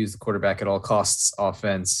the abuse the quarterback at all costs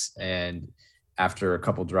offense, and after a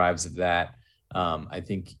couple drives of that, I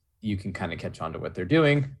think you can kind of catch on to what they're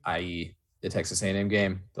doing, i.e. the Texas A&M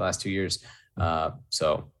game the last 2 years.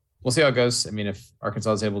 So we'll see how it goes. I mean, if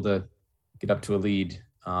Arkansas is able to get up to a lead,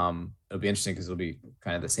 it'll be interesting because it'll be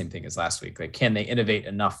kind of the same thing as last week. Like, can they innovate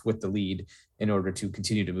enough with the lead in order to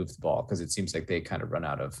continue to move the ball? Because it seems like they kind of run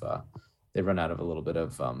out of a little bit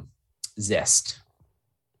of zest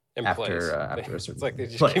And after plays. a certain It's like they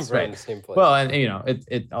just place, keep running right? the same play. Well, and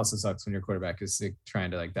it also sucks when your quarterback is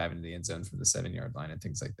trying to like dive into the end zone from the 7-yard line and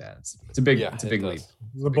things like that. It's a big lead. does. The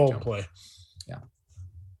Big bold jump. play. Yeah.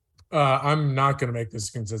 I'm not going to make this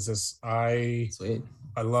consensus. Sweet.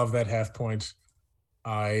 I love that half point.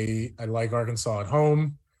 I like Arkansas at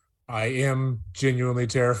home. I am genuinely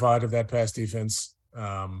terrified of that pass defense.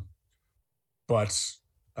 But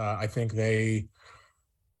I think they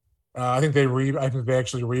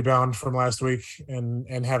actually rebound from last week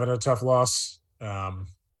and having a tough loss.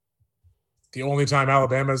 The only time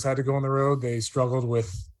Alabama's had to go on the road, they struggled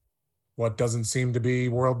with what doesn't seem to be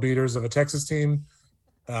world beaters of a Texas team.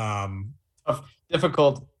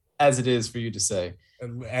 Difficult as it is for you to say.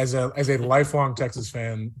 As a lifelong Texas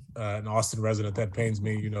fan, an Austin resident, that pains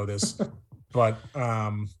me. You know this, but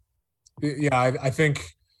yeah, I think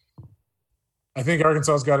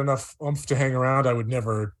Arkansas's got enough oomph to hang around. I would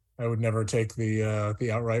never take the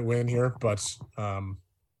outright win here, but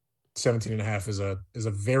 17.5 is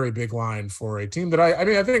a very big line for a team that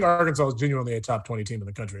I think Arkansas is genuinely a top 20 team in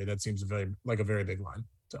the country. That seems a very big line.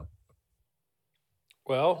 So,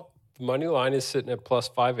 Well, the money line is sitting at plus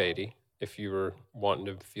 580 if you were wanting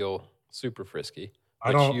to feel super frisky,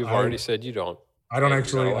 which you've already said you don't. I don't And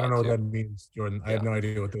you're not know allowed what to. that means, Jordan. I have Yeah. no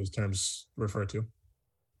idea what those terms refer to.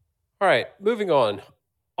 All right, moving on.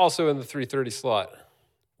 Also in the 3:30 slot,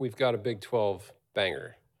 we've got a Big 12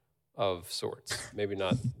 banger of sorts. Maybe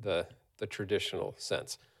not the traditional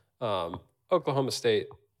sense. Oklahoma State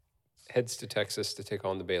heads to Texas to take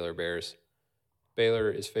on the Baylor Bears.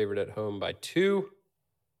 Baylor is favored at home by 2,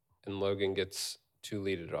 and Logan gets to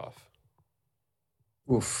lead it off.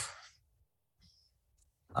 Oof.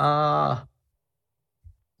 I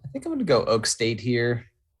think I'm going to go Oak State here.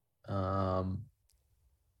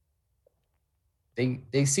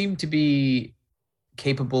 They seem to be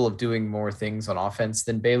capable of doing more things on offense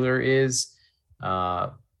than Baylor is.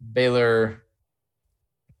 Baylor,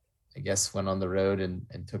 I guess, went on the road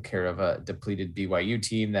and took care of a depleted BYU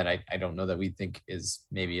team that I don't know that we think is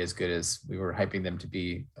maybe as good as we were hyping them to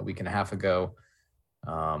be a week and a half ago.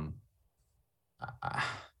 I,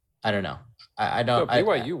 I don't know. I No, don't.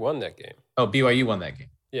 BYU won that game. Oh, BYU won that game.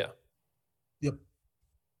 Yeah. Yep.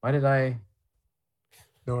 Why did I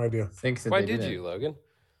No idea. think that Why they did didn't? you, Logan?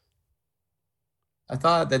 I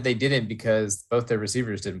thought that they didn't because both their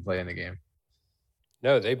receivers didn't play in the game.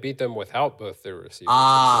 No, they beat them without both their receivers.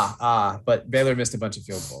 But Baylor missed a bunch of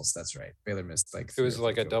field goals. That's right. Baylor missed like It was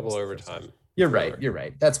like a double overtime. You're right. You're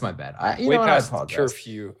right. That's my bad. I Way past the apologize.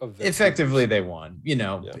 curfew of the Effectively, they won.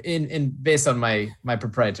 Yeah. In based on my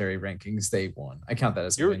proprietary rankings, they won. I count that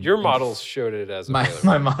as a win. Your models showed it as a my Baylor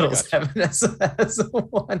my win. I models got you. have it as a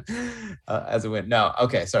one as a win. No,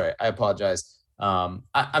 okay, sorry. I apologize. I'm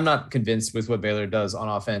not convinced with what Baylor does on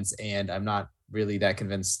offense, and I'm not really that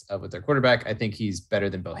convinced with their quarterback. I think he's better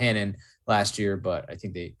than Bohannon last year, but I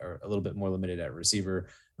think they are a little bit more limited at receiver.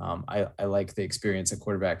 I like the experience at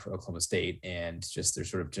quarterback for Oklahoma State and just their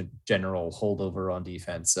sort of general holdover on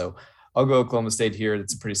defense. So I'll go Oklahoma State here.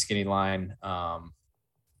 That's a pretty skinny line.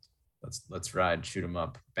 Let's ride, shoot them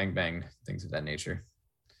up, bang bang, things of that nature.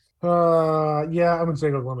 Yeah, I'm gonna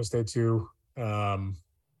take Oklahoma State too.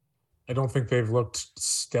 I don't think they've looked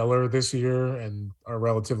stellar this year and are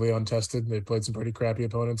relatively untested. They've played some pretty crappy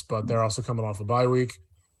opponents, but they're also coming off a bye week.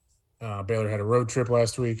 Baylor had a road trip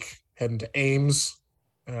last week, heading to Ames,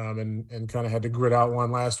 and kind of had to grit out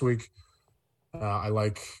one last week. I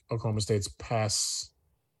like Oklahoma State's passing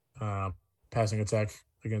attack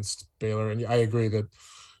against Baylor, and I agree that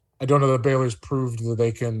I don't know that Baylor's proved that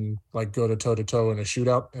they can like go to toe in a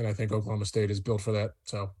shootout, and I think Oklahoma State is built for that.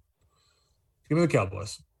 So give me the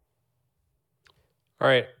Cowboys. All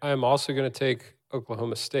right. I'm also going to take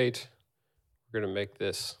Oklahoma State. We're going to make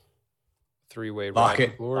this three-way Lock ride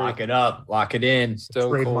it, to glory. lock it up, lock it in. Stone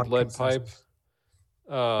Trademark cold lead pipe.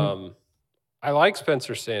 consensus. I like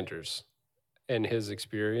Spencer Sanders and his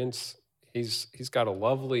experience. He's got a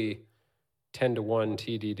lovely 10-to-1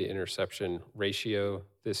 TD to interception ratio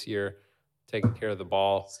this year. Taking care of the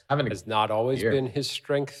ball Having a has not always year. been his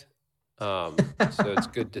strength. So it's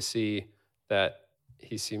good to see that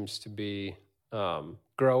he seems to be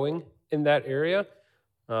growing in that area.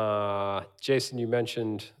 Jason, you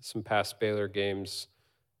mentioned some past Baylor games.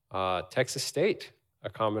 Texas State, a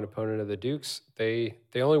common opponent of the Dukes, they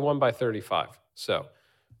only won by 35. So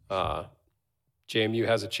JMU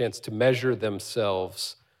has a chance to measure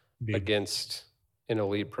themselves Indeed. against an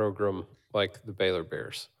elite program like the Baylor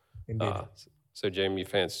Bears. Indeed. So JMU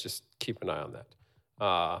fans, just keep an eye on that.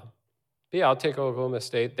 But yeah, I'll take Oklahoma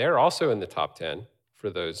State. They're also in the top 10 for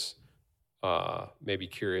those maybe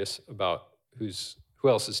curious about who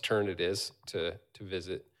else's turn it is to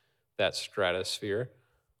visit that stratosphere.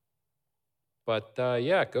 But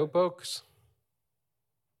yeah, go Pokes.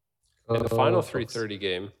 And the final 3:30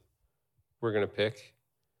 game we're going to pick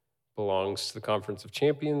belongs to the Conference of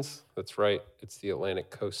Champions. That's right. It's the Atlantic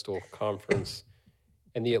Coastal Conference.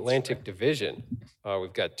 And the Atlantic Division,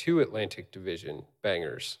 we've got two Atlantic Division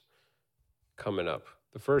bangers coming up.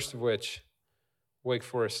 The first of which, Wake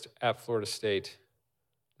Forest at Florida State.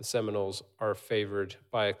 The Seminoles are favored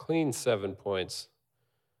by a clean 7 points.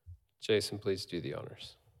 Jason, please do the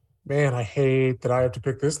honors. Man, I hate that I have to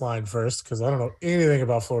pick this line first because I don't know anything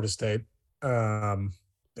about Florida State,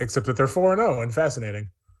 except that they're 4-0 and fascinating.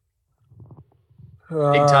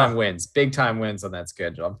 Big time wins on that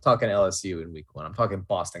schedule. I'm talking LSU in week 1. I'm talking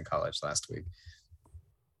Boston College last week.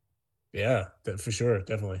 Yeah, for sure,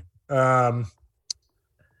 definitely. I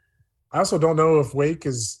also don't know if Wake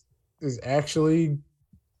is actually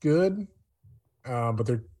good, but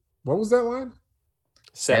they're. What was that line?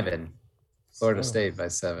 7. Florida 7. State by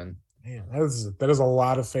 7. Man, that is a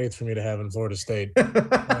lot of faith for me to have in Florida State.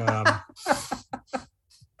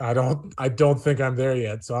 I don't think I'm there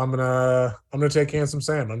yet, so I'm gonna take Handsome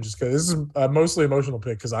Sam. I'm just kidding. This is a mostly emotional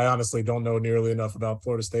pick because I honestly don't know nearly enough about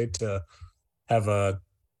Florida State to have a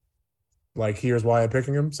here's why I'm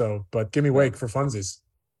picking him. So, but give me Wake for funsies.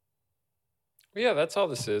 Well, yeah, that's all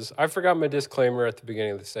this is. I forgot my disclaimer at the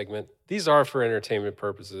beginning of the segment. These are for entertainment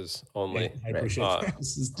purposes only. I appreciate that.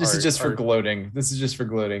 This is just for gloating. This is just for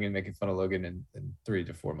gloating and making fun of Logan in 3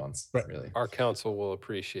 to 4 months. Right. Really. Our counsel will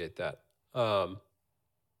appreciate that. All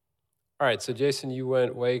right, so Jason, you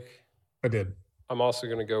went Wake. I did. I'm also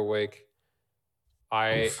going to go Wake.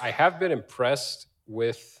 I have been impressed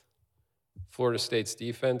with Florida State's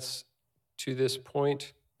defense to this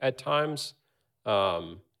point at times.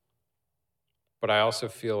 But I also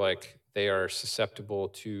feel like they are susceptible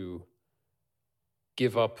to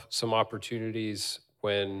give up some opportunities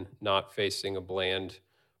when not facing a bland,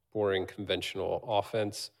 boring, conventional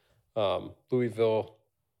offense. Louisville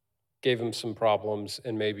gave them some problems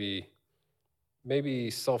and maybe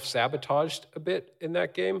self-sabotaged a bit in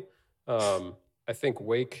that game. I I think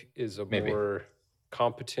Wake is a Maybe. more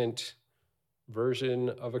competent version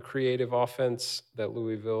of a creative offense that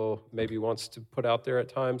Louisville maybe wants to put out there at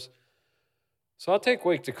times. So I'll take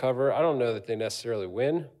Wake to cover. I don't know that they necessarily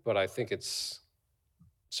win, but I think it's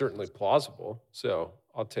certainly plausible. So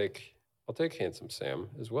I'll take Handsome Sam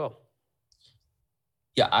as well.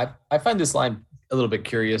 Yeah, I find this line a little bit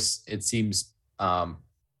curious. It seems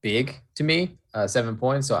big to me, 7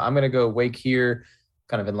 points. So I'm going to go Wake here,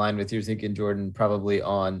 kind of in line with your thinking, Jordan, probably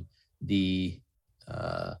on the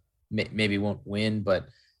maybe won't win, but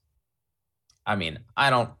I mean, I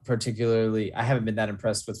haven't been that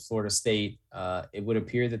impressed with Florida State. It would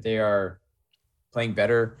appear that they are playing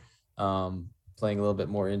better, playing a little bit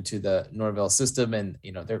more into the Norvell system. And,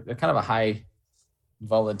 they're kind of a high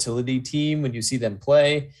volatility team when you see them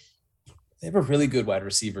play. They have a really good wide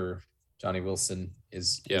receiver. Johnny Wilson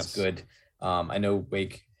is good. I know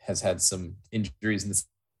Wake has had some injuries in this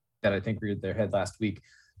that I think reared their head last week.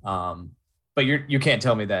 But you can't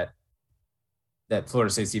tell me that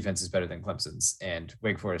Florida State's defense is better than Clemson's, and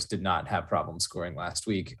Wake Forest did not have problems scoring last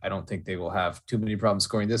week. I don't think they will have too many problems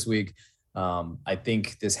scoring this week. I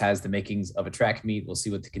think this has the makings of a track meet. We'll see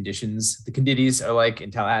what the conditions are like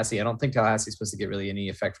in Tallahassee. I don't think Tallahassee is supposed to get really any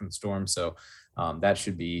effect from the storm, so that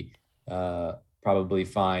should be probably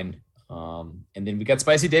fine. And then we got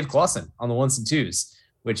Spicy Dave Clawson on the 1s and 2s,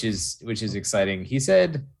 which is exciting. He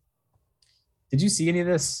said, did you see any of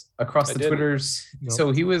this across the Twitters? Nope.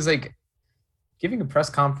 So he was like giving a press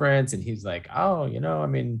conference, and he's like, oh, I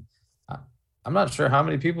mean, I'm not sure how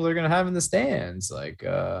many people they're going to have in the stands. Like,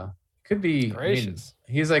 could be gracious.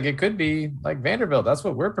 He's like, it could be like Vanderbilt. That's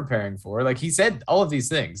what we're preparing for. Like, he said all of these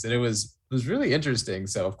things, and it was really interesting.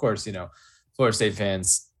 So of course, Florida State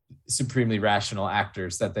fans, supremely rational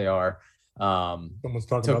actors that they are, Someone's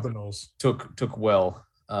talking about the Knowles. Took well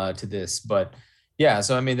to this, but yeah.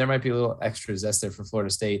 So I mean, there might be a little extra zest there for Florida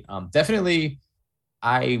State. Definitely,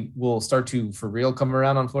 I will start to for real come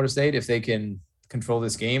around on Florida State if they can control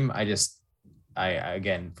this game.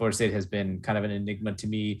 Again, Florida State has been kind of an enigma to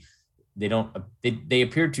me. They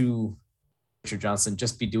appear to Richard Johnson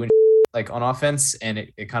just be doing like on offense, and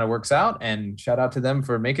it kind of works out, and shout out to them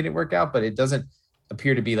for making it work out, but it doesn't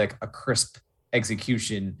appear to be like a crisp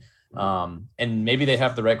execution. And maybe they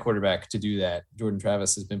have the right quarterback to do that. Jordan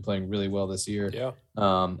Travis has been playing really well this year. Yeah.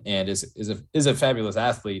 And is a fabulous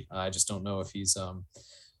athlete. I just don't know if he's I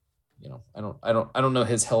don't know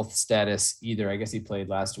his health status either. I guess he played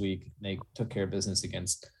last week. They took care of business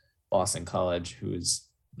against Boston College, who is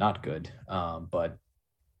not good. But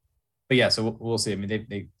yeah, so we'll see. I mean,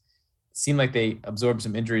 they seem like they absorbed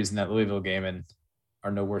some injuries in that Louisville game and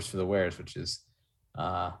are no worse for the wears, which is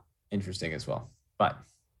interesting as well. But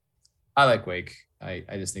I like Wake. I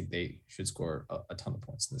just think they should score a ton of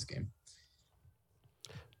points in this game.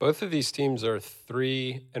 Both of these teams are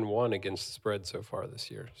 3-1 against the spread so far this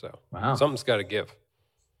year. So Wow. Something's got to give,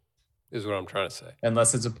 is what I'm trying to say.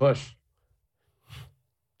 Unless it's a push.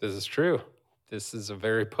 This is true. This is a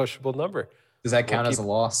very pushable number. Does that count as a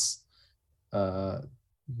loss? No,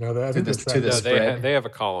 To the spread? They have a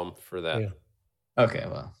column for that. Yeah. Okay,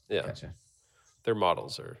 well, Yeah. gotcha. Their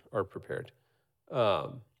models are prepared.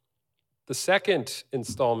 The second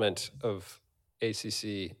installment of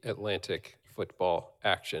ACC Atlantic football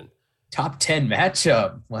action Top 10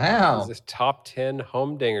 matchup. Wow. is this top 10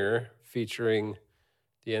 humdinger featuring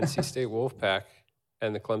the NC State Wolfpack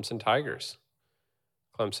and the Clemson Tigers.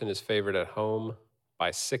 Clemson is favored at home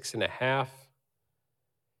by 6.5.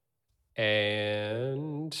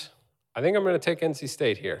 And I think I'm going to take NC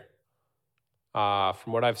State here.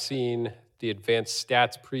 From what I've seen, the advanced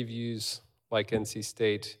stats previews like NC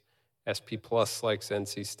State, SP Plus likes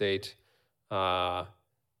NC State. I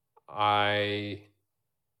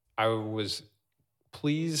was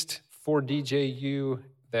pleased for DJU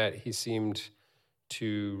that he seemed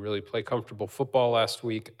to really play comfortable football last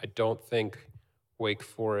week. I don't think Wake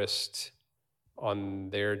Forest on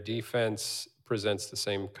their defense presents the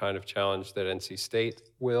same kind of challenge that NC State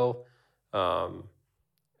will. And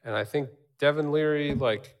I think Devin Leary,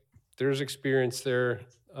 there's experience there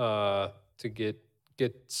to get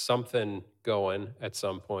something going at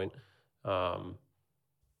some point. So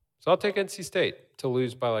I'll take NC State to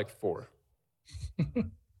lose by 4.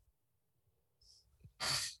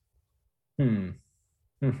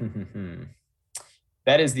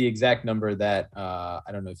 That is the exact number that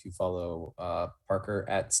I don't know if you follow Parker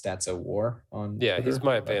at Stats-O-War on Yeah, Twitter. he's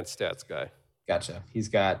my advanced stats guy. Gotcha. He's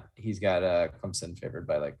got Clemson favored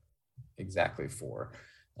by exactly 4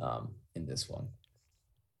 in this one.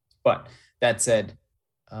 But that said,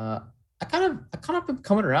 I kind of been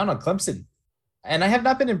coming around on Clemson, and I have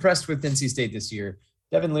not been impressed with NC State this year.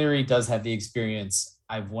 Devin Leary does have the experience.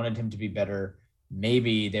 I've wanted him to be better.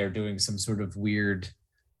 Maybe they're doing some sort of weird,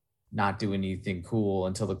 not do anything cool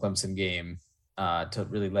until the Clemson game to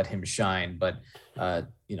really let him shine. But,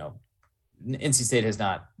 NC State has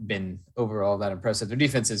not been overall that impressive. Their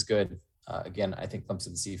defense is good. Again, I think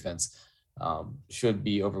Clemson's defense should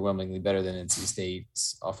be overwhelmingly better than NC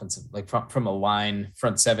State's offensive, like from a line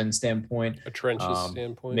front seven standpoint, a trenches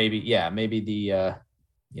standpoint. Maybe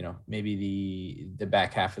the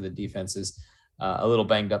back half of the defense is a little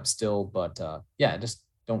banged up still, but I just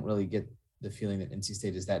don't really get the feeling that NC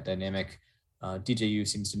State is that dynamic. DJU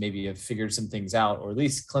seems to maybe have figured some things out, or at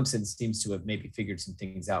least Clemson seems to have maybe figured some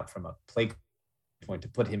things out from a play point to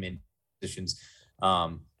put him in positions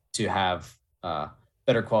to have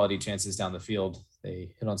better quality chances down the field.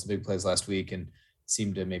 They hit on some big plays last week and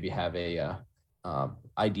seemed to maybe have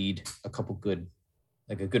ID'd a couple good,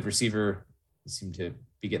 like a good receiver. Seemed to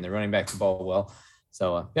be getting the running back the ball well.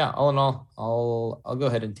 So all in all, I'll go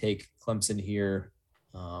ahead and take Clemson here,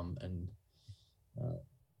 and I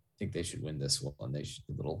think they should win this one. They should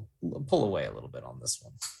pull away a little bit on this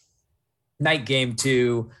one. Night game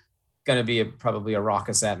 2, going to be probably a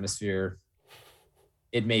raucous atmosphere.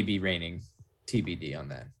 It may be raining. TBD on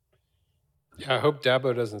that. Yeah, I hope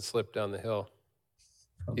Dabo doesn't slip down the hill.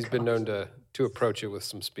 He's been known to approach it with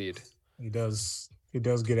some speed. He does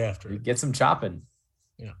get after it. He gets him chopping.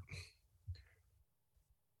 Yeah.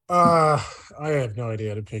 I have no idea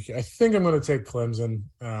how to pick. I think I'm going to take Clemson.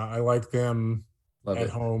 I like them at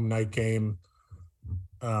home, night game.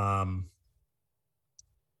 NC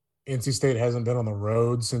State hasn't been on the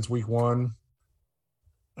road since week 1,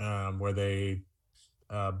 where they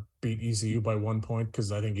beat ECU by 1 point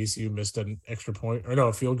because I think ECU missed an extra point or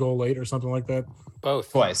a field goal late or something like that.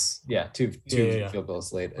 Both twice, two field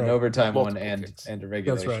goals late, an overtime one and a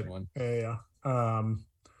regulation one. Yeah.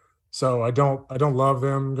 So I don't love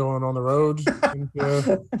them going on the road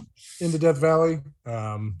into Death Valley.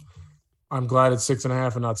 I'm glad it's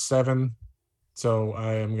 6.5 and not 7. So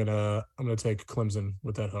I'm gonna take Clemson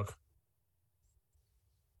with that hook.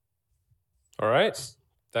 All right,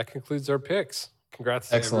 that concludes our picks. Congrats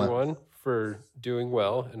to everyone for doing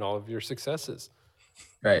well and all of your successes.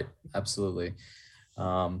 Right, absolutely.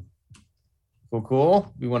 Cool.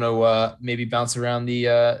 We want to maybe bounce around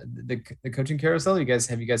the coaching carousel. Have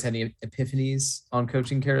you guys had any epiphanies on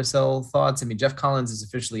coaching carousel thoughts? I mean, Jeff Collins is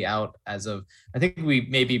officially out as of, I think we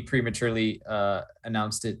maybe prematurely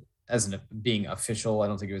announced it as being official. I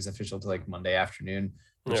don't think it was official till like Monday afternoon,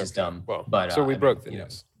 which is dumb. Well, but so we broke the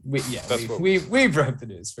news. We broke the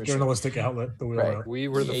news for journalistic outlet. Right. We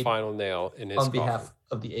were the final nail in his on behalf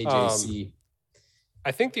of the AJC.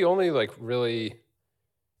 I think the only really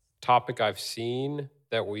topic I've seen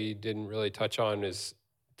that we didn't really touch on is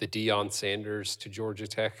the Deion Sanders to Georgia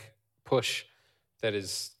Tech push that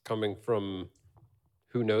is coming from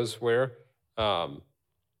who knows where. I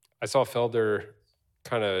saw Felder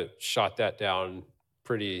kind of shot that down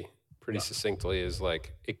pretty succinctly, as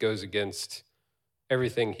it goes against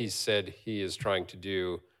everything he said he is trying to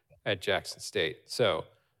do at Jackson State. So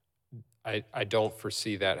I don't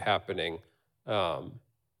foresee that happening.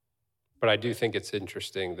 But I do think it's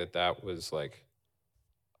interesting that was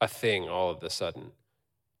a thing all of a sudden.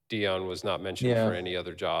 Deion was not mentioned for any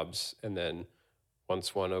other jobs. And then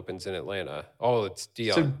once one opens in Atlanta, it's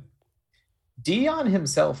Deion. So Deion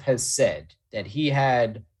himself has said that he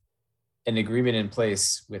had an agreement in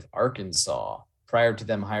place with Arkansas prior to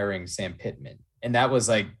them hiring Sam Pittman. And that was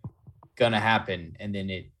going to happen. And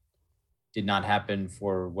then it did not happen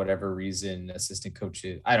for whatever reason, assistant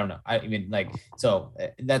coaches. I don't know. I mean, so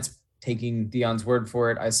that's taking Deion's word for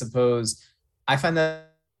it, I suppose. I find that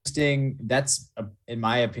interesting. That's, in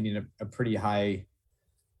my opinion, a pretty high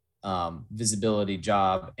visibility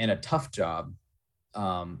job and a tough job.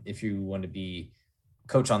 If you want to be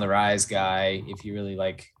coach on the rise guy, if you really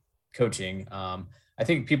like coaching. I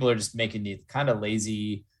think people are just making the kind of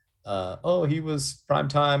lazy, he was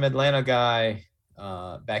primetime Atlanta guy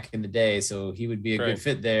back in the day, so he would be a good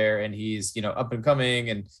fit there, and he's up and coming,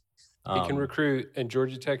 and he can recruit, and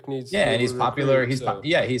Georgia Tech needs. Yeah, and he's popular. He's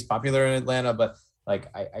popular in Atlanta, but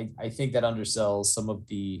I think that undersells some of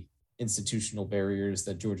the institutional barriers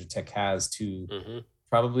that Georgia Tech has to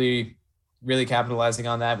probably really capitalizing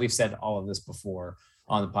on that. We've said all of this before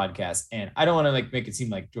on the podcast, and I don't want to make it seem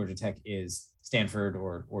like Georgia Tech is Stanford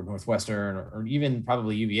or Northwestern or even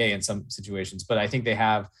probably UVA in some situations, but I think they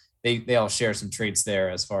all share some traits there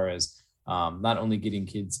as far as not only getting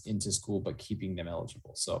kids into school but keeping them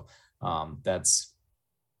eligible. So that's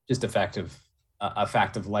just a fact of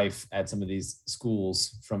life at some of these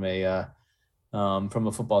schools from a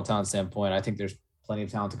football talent standpoint. I think there's plenty of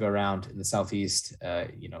talent to go around in the Southeast.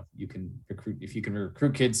 You can recruit, if you can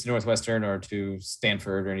recruit kids to Northwestern or to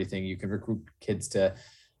Stanford or anything, you can recruit kids to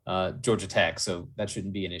Georgia Tech. So that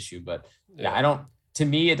shouldn't be an issue. But to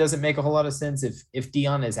me, it doesn't make a whole lot of sense if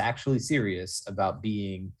Deion is actually serious about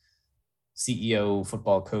being CEO,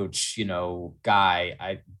 football coach,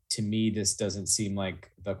 guy. To me, this doesn't seem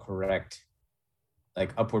like the correct,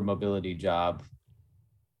 like, upward mobility job,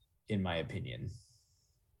 in my opinion.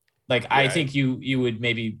 Like, I think you would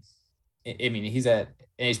maybe, I mean, he's at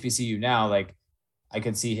HBCU now. Like, I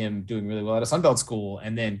could see him doing really well at a Sunbelt school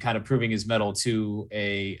and then kind of proving his mettle to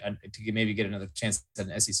maybe get another chance at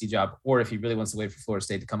an SEC job, or if he really wants to wait for Florida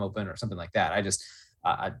State to come open or something like that. I just,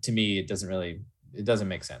 to me, it doesn't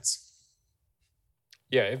make sense.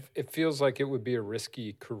 Yeah, it feels like it would be a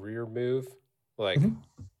risky career move. Like,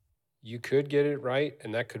 you could get it right,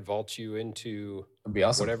 and that could vault you into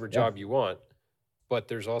whatever job you want. But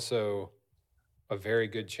there's also a very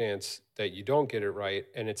good chance that you don't get it right,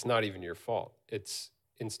 and it's not even your fault. It's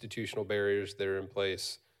institutional barriers that are in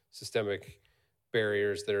place, systemic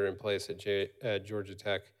barriers that are in place at Georgia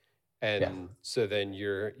Tech. And so then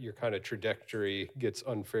your kind of trajectory gets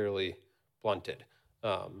unfairly blunted.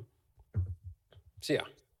 So yeah,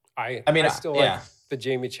 I still like the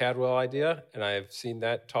Jamie Chadwell idea, and I've seen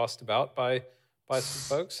that tossed about by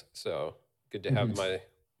some folks. So good to have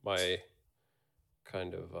my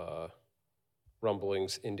kind of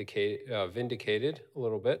rumblings vindicated a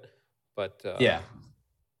little bit. But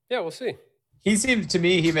we'll see. He seems to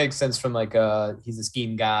me, he makes sense from like he's a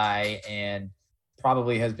scheme guy and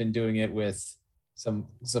probably has been doing it with some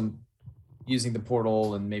using the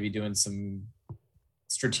portal and maybe doing some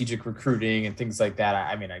strategic recruiting and things like that.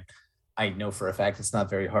 I know for a fact it's not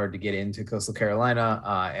very hard to get into Coastal Carolina.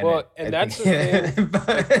 That's the thing.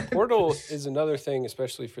 The portal is another thing,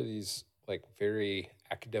 especially for these like very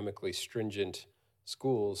academically stringent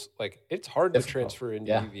schools. Like, it's hard to transfer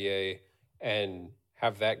into UVA and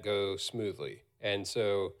have that go smoothly. And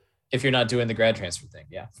so if you're not doing the grad transfer thing,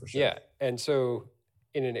 for sure. Yeah. And so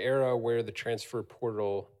in an era where the transfer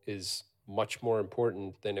portal is much more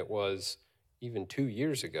important than it was even 2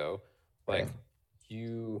 years ago, like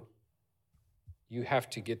you have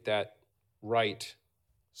to get that right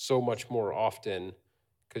so much more often,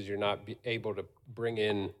 because you're not able to bring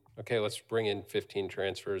in, okay, let's bring in 15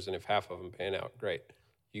 transfers, and if half of them pan out, great.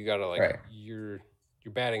 You got to your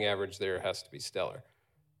batting average there has to be stellar.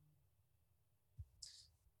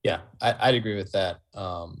 Yeah, I'd agree with that.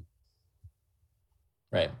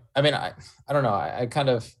 Right. I mean, I don't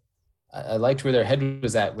know. I liked where their head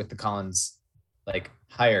was at with the Collins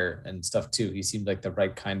hire and stuff too. He seemed like the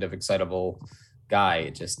right kind of excitable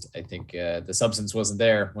guy. I think the substance wasn't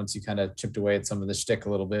there once you kind of chipped away at some of the shtick a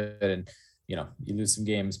little bit, and you lose some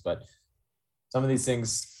games. But some of these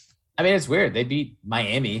things, I mean, it's weird. They beat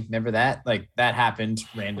Miami. Remember that? Like, that happened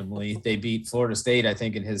randomly. They beat Florida State, I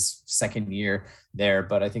think, in his second year there,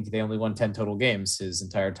 but I think they only won 10 total games his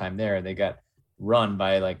entire time there. And they got run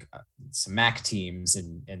by some MAC teams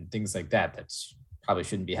and things like that. That's probably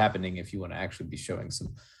shouldn't be happening if you want to actually be showing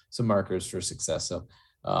some markers for success. So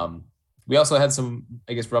we also had some,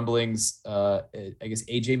 rumblings.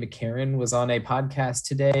 AJ McCarron was on a podcast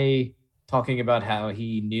today talking about how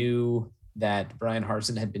he knew that Brian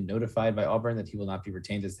Harsin had been notified by Auburn that he will not be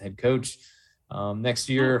retained as the head coach next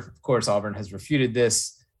year. Of course, Auburn has refuted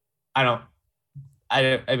this. That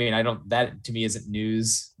to me isn't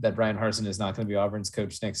news that Brian Harsin is not going to be Auburn's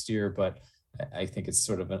coach next year, but I think it's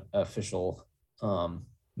sort of an official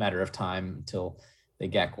matter of time until they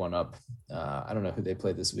gack one up. I don't know who they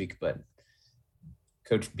play this week, but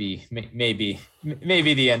Coach B may be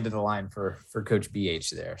the end of the line for Coach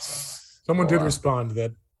BH there. So someone did respond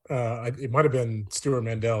that it might have been Stuart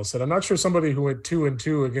Mandel, said, "I'm not sure somebody who went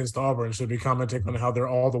 2-2 against Auburn should be commenting on how they're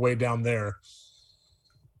all the way down there."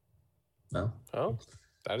 No. Oh,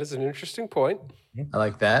 that is an interesting point. I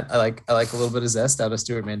like that. I like a little bit of zest out of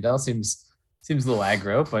Stuart Mandel. Seems a little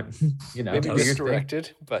aggro, but maybe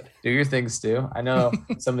misdirected, but do your things too. I know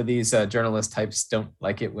some of these journalist types don't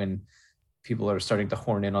like it when people are starting to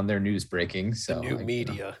horn in on their news breaking. So the new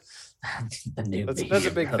media. That's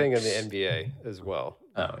a big thing in the NBA as well.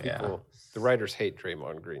 Oh, yeah. The writers hate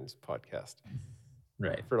Draymond Green's podcast.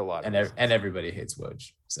 Right. For a lot of reasons. And everybody hates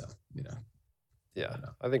Woj. So, Yeah.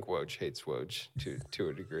 I think Woj hates Woj to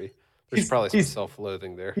a degree. There's probably some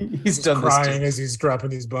self-loathing there. He's done crying as he's dropping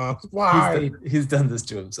these bombs. Why? He's done this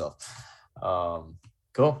to himself.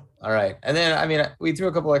 Cool. All right. And then, we threw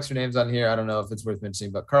a couple extra names on here. I don't know if it's worth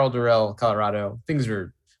mentioning, but Carl Durrell, Colorado. Things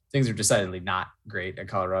are decidedly not great at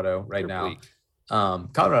Colorado right now.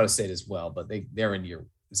 Colorado State as well, but they're in year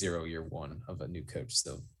 0, year 1 of a new coach,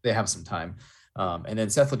 so they have some time. And then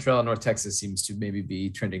Seth Luttrell in North Texas seems to maybe be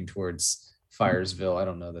trending towards Firesville. I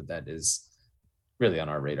don't know that is really on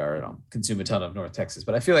our radar. I don't consume a ton of North Texas,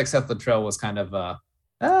 but I feel like Seth Luttrell was kind of,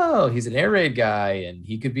 he's an air raid guy and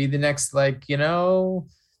he could be the next, like, I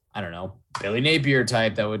don't know, Billy Napier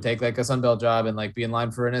type that would take like a Sunbelt job and like be in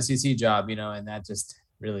line for an SEC job, and that just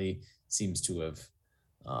really seems to have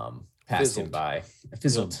passed him by,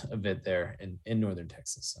 fizzled a bit there in Northern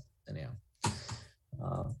Texas. So anyhow,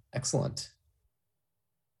 excellent.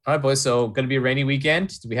 All right, boys. So going to be a rainy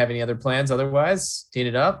weekend. Do we have any other plans otherwise? Teeing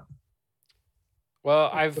it up? Well,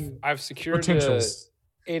 I've secured a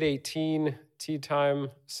 8:18 tea time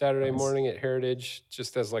Saturday morning at Heritage,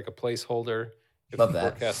 just as like a placeholder. If Love the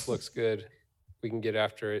that. forecast looks good, we can get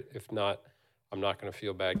after it. If not, I'm not going to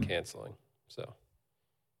feel bad canceling. So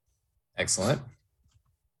Excellent.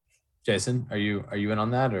 Jason, are you in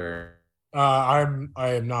on that or? I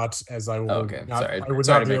am not, as I will. Okay, not, sorry. I would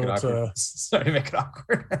Sorry not be to make able it awkward. to. Sorry to make it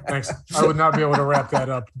awkward. Thanks. I would not be able to wrap that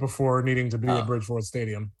up before needing to be Oh. at Bridgeport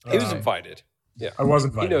Stadium. he was invited. Yeah, I was he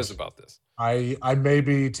invited. knows about this. I may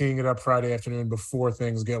be teeing it up Friday afternoon before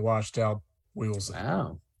things get washed out. We will see.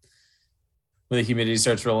 Wow. When the humidity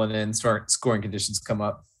starts rolling in, scoring conditions come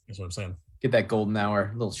up. That's what I'm saying. Get that golden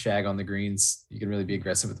hour, a little shag on the greens. You can really be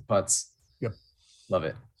aggressive with the putts. Yep. Love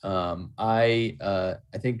it. I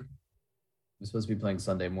think I'm supposed to be playing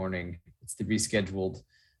Sunday morning. It's the rescheduled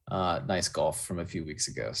nice golf from a few weeks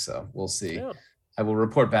ago. So we'll see. Yeah. I will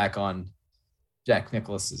report back on Jack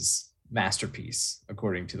Nicklaus's masterpiece,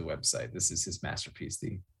 according to the website. This is his masterpiece,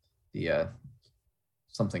 the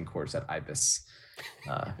something course at Ibis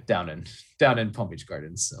down in Palm Beach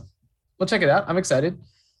Gardens. So we'll check it out. I'm excited.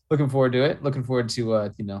 Looking forward to it. Looking forward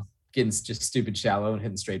to getting just stupid shallow and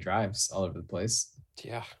hitting straight drives all over the place.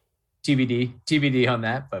 Yeah. TBD on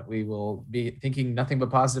that, but we will be thinking nothing but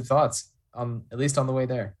positive thoughts at least on the way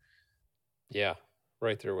there. Yeah.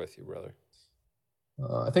 Right there with you, brother.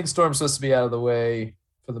 I think Storm's supposed to be out of the way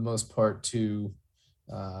for the most part too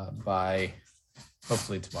by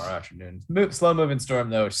hopefully tomorrow afternoon. Slow moving storm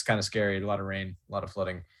though, which is kind of scary. A lot of rain, a lot of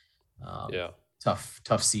flooding. Yeah.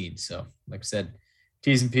 Tough seed. So like I said,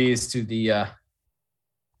 T's and P's to the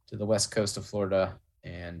west coast of Florida.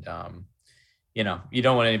 And you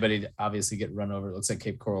don't want anybody to obviously get run over. It looks like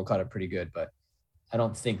Cape Coral caught it pretty good, but I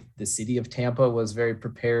don't think the city of Tampa was very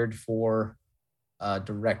prepared for a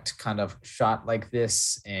direct kind of shot like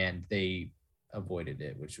this, and they avoided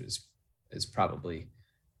it, which is probably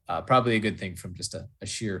a good thing from just a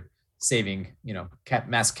sheer saving,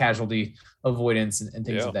 mass casualty avoidance and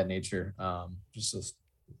things of that nature. Just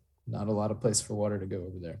not a lot of place for water to go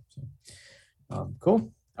over there. So,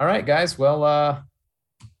 cool. All right, guys. Well,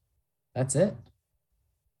 that's it.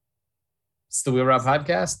 It's the Wheel Route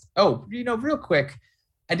Podcast. Oh, real quick,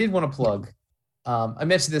 I did want to plug. I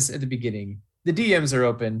mentioned this at the beginning. The DMs are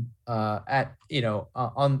open on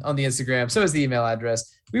the Instagram. So is the email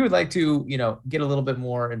address. We would like to, get a little bit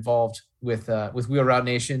more involved with Wheel Route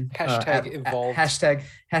Nation. Involved.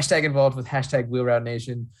 Hashtag involved with hashtag Wheel Route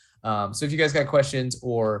Nation. So if you guys got questions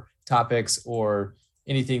or topics or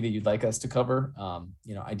anything that you'd like us to cover,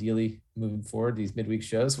 ideally moving forward, these midweek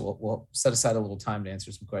shows, we'll set aside a little time to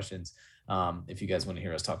answer some questions. If you guys want to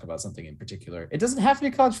hear us talk about something in particular, it doesn't have to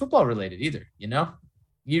be college football related either. You know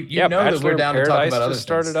that we're down to talk about other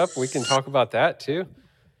start things. it up. We can talk about that too.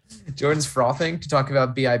 Jordan's frothing to talk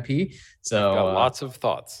about BIP. So Got lots of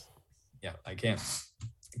thoughts. Yeah, I can't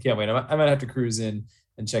wait. I might have to cruise in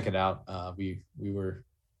and check it out. We were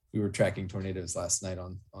tracking tornadoes last night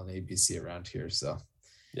on ABC around here. So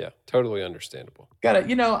yeah, totally understandable.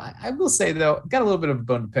 I will say though, got a little bit of a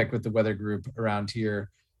bone to pick with the weather group around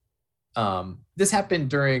here. This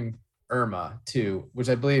happened during Irma too, which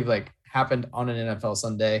I believe happened on an NFL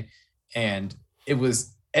Sunday, and it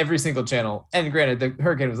was every single channel. And granted, the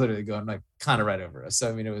hurricane was literally going kind of right over us. So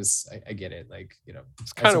I mean, it was I get it,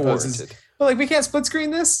 it's kind of warranted. But we can't split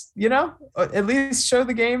screen this, at least show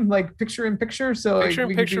the game picture in picture. So Picture in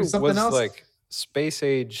we can picture do something was else. space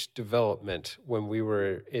age development when we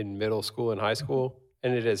were in middle school and high school,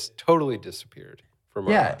 and it has totally disappeared from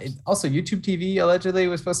our lives. Also YouTube TV allegedly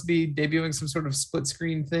was supposed to be debuting some sort of split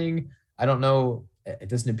screen thing. I don't know. It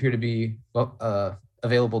doesn't appear to be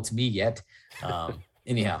available to me yet.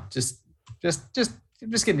 Anyhow, just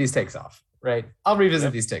getting these takes off, right? I'll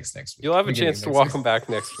revisit these takes next week. You'll have a chance to walk them back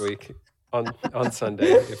next week on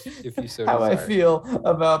Sunday if you so desire. How I feel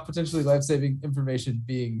about potentially life-saving information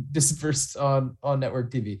being dispersed on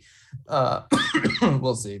network TV.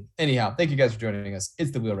 We'll see. Anyhow, thank you guys for joining us.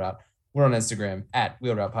 It's the Wheel Route. We're on Instagram at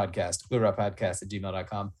Wheel Route Podcast.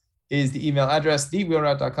 wheelroutepodcast@gmail.com is the email address.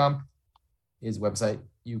 Thewheelroute.com is the website.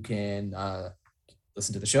 You can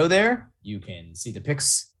listen to the show there. You can see the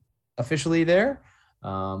picks officially there.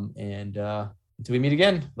 And until we meet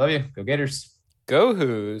again, love you. Go Gators. Go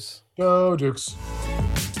Who's. Go Dukes.